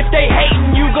 and if they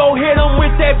hatin', you go hit them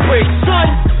with that brick, son.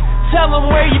 Tell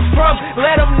them where you from,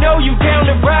 let them know you down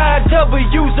to ride.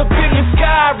 W's up in the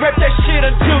sky, rep that shit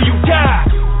until you die.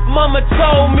 Mama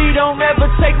told me don't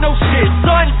ever take no shit,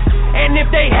 son, and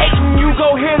if they hatin', you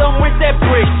go hit them with that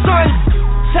brick, son.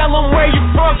 Tell them where you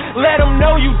from, let them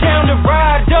know you down to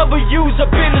ride. W's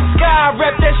up in the sky,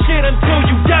 rep that shit until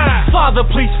you die. Father,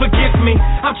 please forgive me,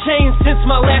 I've changed since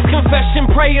my last confession.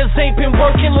 Prayers ain't been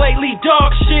working lately,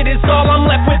 dog shit is all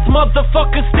I'm left with.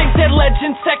 Motherfuckers think they're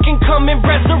legends, second coming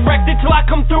resurrected till I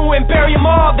come through and bury them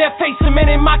all. Their face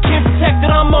cemented, my kin protected,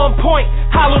 I'm on point.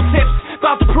 Hollow tips,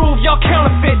 about to prove y'all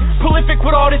counterfeit. Prolific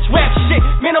with all this rap shit,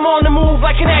 man I'm on the move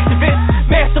like an activist.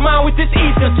 Mastermind with this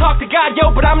ether, talk to God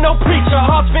yo but I'm no preacher.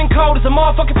 Heart's been cold as a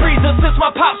motherfucking freezer since my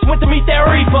pops went to meet that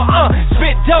reaper.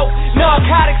 Spit dope,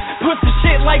 narcotics, put the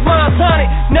shit like mine's on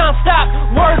it.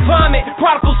 Non-stop, word vomit,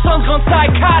 prodigal sons gone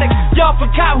psychotic. Y'all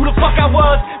forgot who the fuck I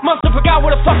was, musta forgot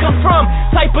where the fuck I'm from.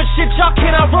 Type of shit y'all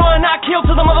cannot run, I kill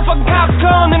till the motherfucking cops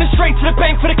come. Then it's straight to the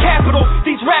bank for the capital,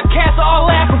 these rap cats are all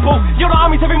laughable. Yo, the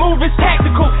army's every move is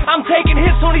tactical, I'm taking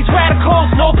hits on these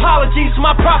radicals. No apologies for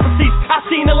my prophecies, I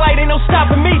seen the light, ain't no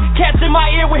stopping me. Cats in my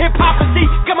ear with hypocrisy,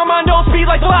 got my mind on speed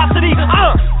like velocity.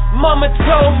 Mama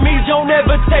told me don't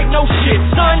ever take no shit,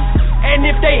 son, and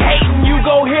if they hatin', you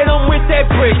go hit them with that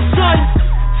brick, son.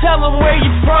 Tell them where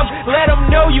you from, let them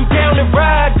know you down to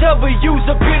ride. W's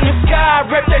up in the sky,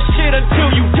 rep that shit until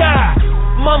you die.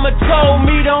 Mama told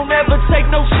me don't ever take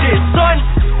no shit, son,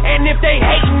 and if they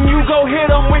hatin', you go hit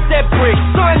them with that brick,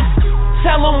 son.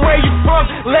 Tell them where you from,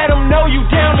 let them know you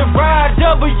down to ride.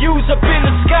 W's up in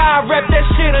the sky, rep that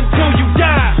shit until you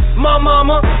die. My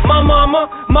mama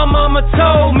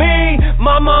told me.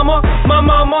 My mama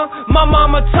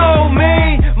told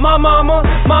me. My mama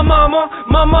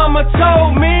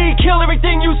told me. Kill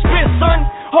everything you spit, son.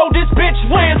 Hold this bitch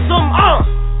ransom.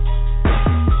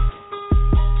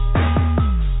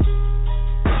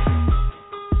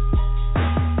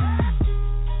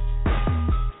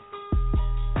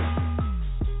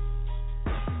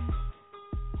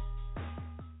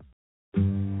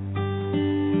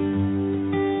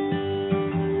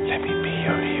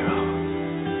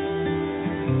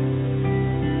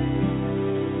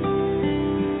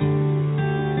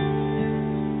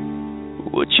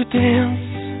 Would you dance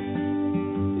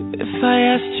if I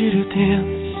asked you to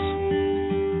dance?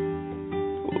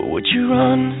 Would you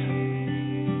run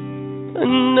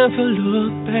and never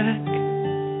look back?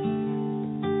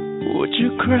 Would you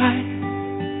cry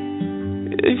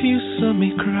if you saw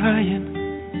me crying?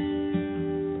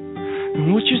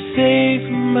 And would you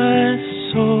save my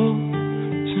soul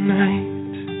tonight?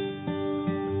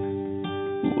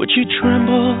 Would you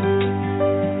tremble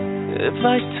if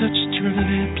I touched your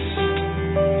lips?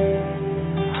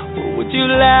 Would you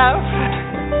laugh?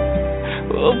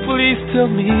 Oh, please tell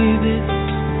me this.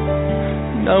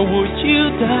 Now would you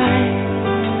die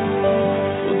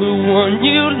for the one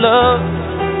you love?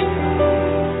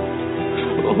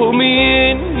 Hold me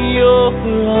in your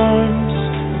arms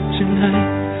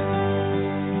tonight.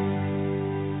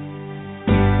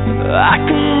 I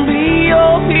can be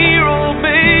your hero,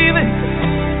 baby.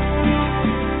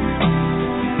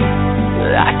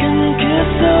 I can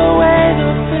kiss away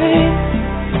the pain.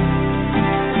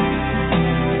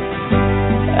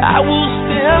 I will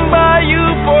stand by you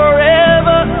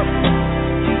forever.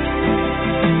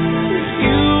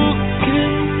 You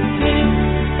can take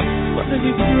my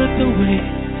breath away.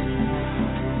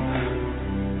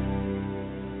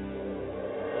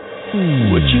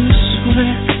 Would you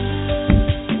swear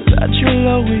that you'll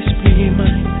always be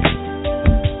mine?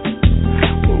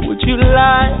 Or would you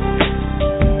lie?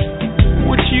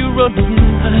 Would you run and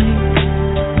hide?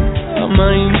 Am I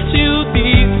in too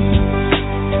deep?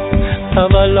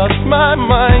 Have I lost my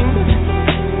mind?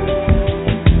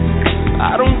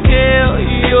 I don't care,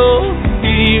 you're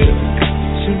here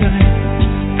tonight.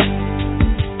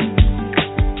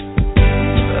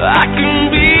 I can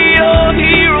be your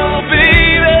hero,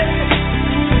 baby.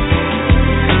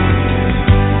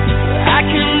 I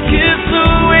can kiss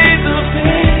away the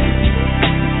pain.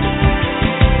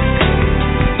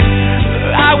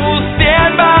 I will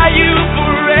stand by you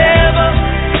forever.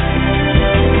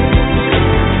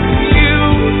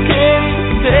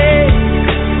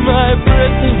 My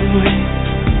breath away.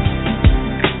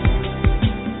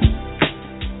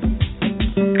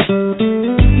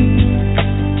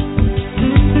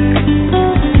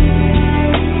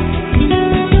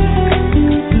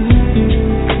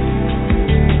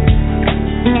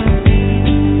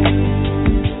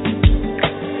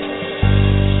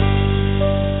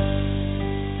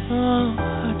 Oh, I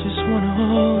just wanna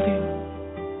hold you.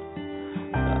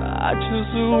 I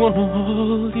just wanna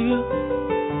hold you.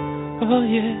 Oh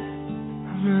yeah.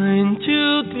 I'm in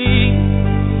too deep.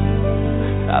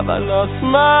 Have I lost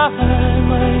my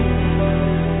mind?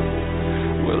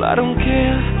 Well, I don't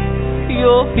care.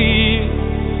 You're here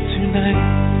tonight.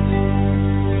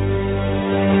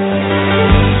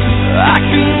 I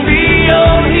can be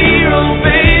your hero,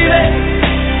 baby.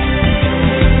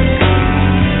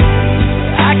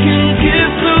 I can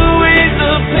kiss away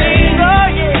the pain. Oh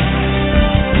yeah.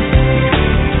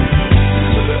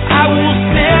 I will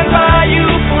stand by you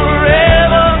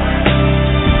forever.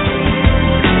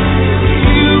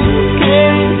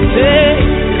 Take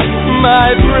my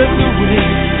breath away.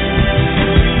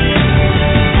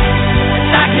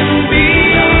 And I can be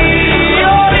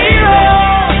your hero.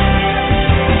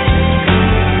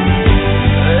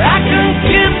 I can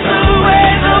kiss away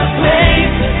the pain.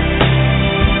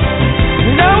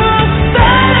 And I will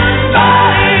stand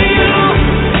by you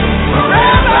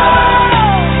forever.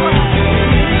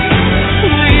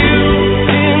 You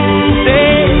can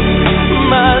take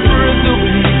my breath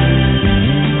away.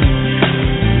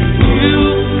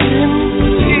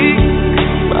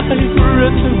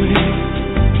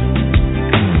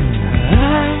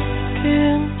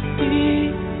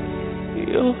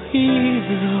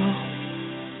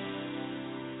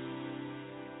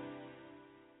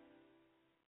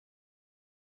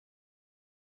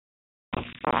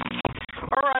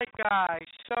 Alright guys,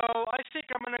 so I think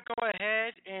I'm going to go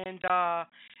ahead and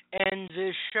end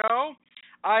this show.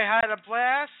 I had a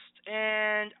blast,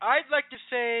 and I'd like to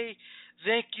say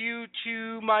thank you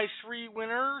to my three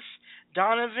winners,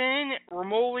 Donovan,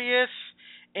 Romolius,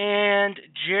 and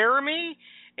Jeremy.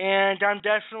 And I'm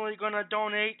definitely going to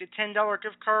donate the $10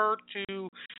 gift card to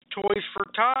Toys for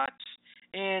Tots.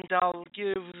 And I'll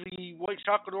give the white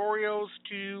chocolate Oreos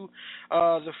to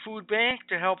the food bank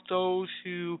to help those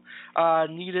who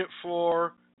need it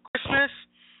for Christmas. Christmas,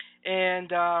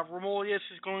 and Romulus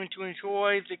is going to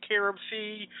enjoy the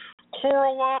Caribsea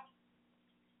Coral Up,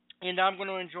 and I'm going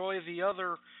to enjoy the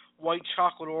other white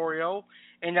chocolate Oreo,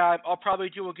 and I'll probably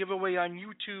do a giveaway on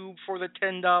YouTube for the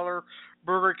 $10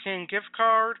 Burger King gift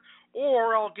card,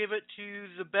 or I'll give it to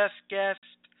the best guest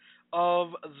of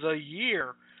the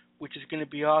year, which is going to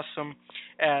be awesome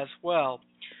as well.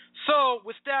 So,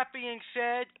 with that being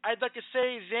said, I'd like to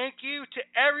say thank you to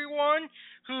everyone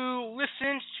who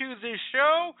listens to this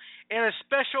show, and a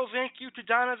special thank you to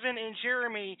Donovan and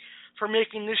Jeremy for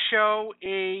making this show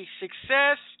a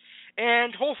success.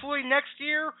 And hopefully next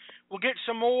year we'll get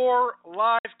some more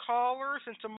live callers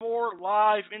and some more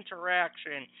live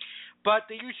interaction. But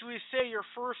they usually say your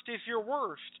first is your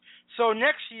worst. So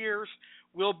next year's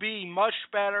will be much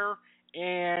better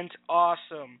and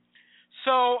awesome.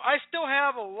 So I still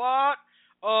have a lot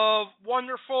of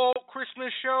wonderful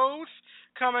Christmas shows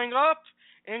coming up,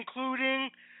 including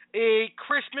a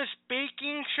Christmas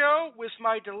baking show with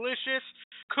my delicious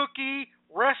cookie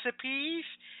recipes,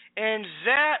 and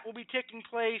that will be taking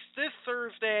place this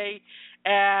Thursday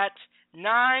at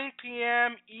 9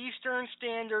 p.m. Eastern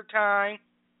Standard Time.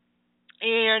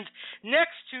 And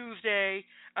next Tuesday,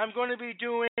 I'm going to be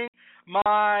doing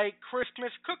my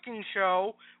Christmas cooking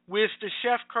show with the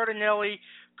Chef Cardinale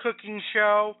cooking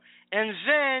show. And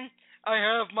then I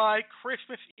have my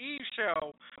Christmas Eve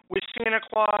show with Santa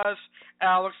Claus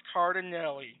Alex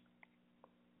Cardinale.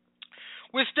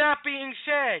 With that being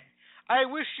said, I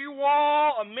wish you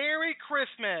all a Merry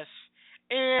Christmas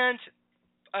and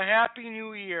a Happy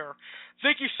New Year.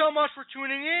 Thank you so much for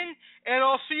tuning in, and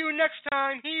I'll see you next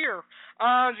time here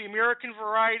on the American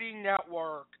Variety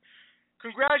Network.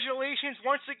 Congratulations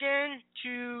once again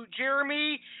to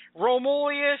Jeremy,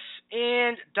 Romulus,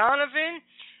 and Donovan,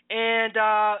 and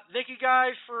thank you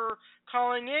guys for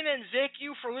calling in, and thank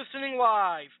you for listening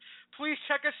live. Please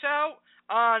check us out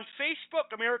on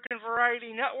Facebook, American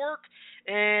Variety Network,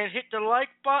 and hit the like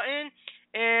button,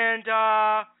 and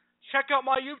check out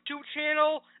my YouTube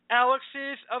channel,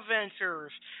 Alex's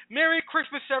Adventures. Merry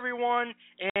Christmas, everyone,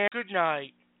 and good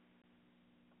night.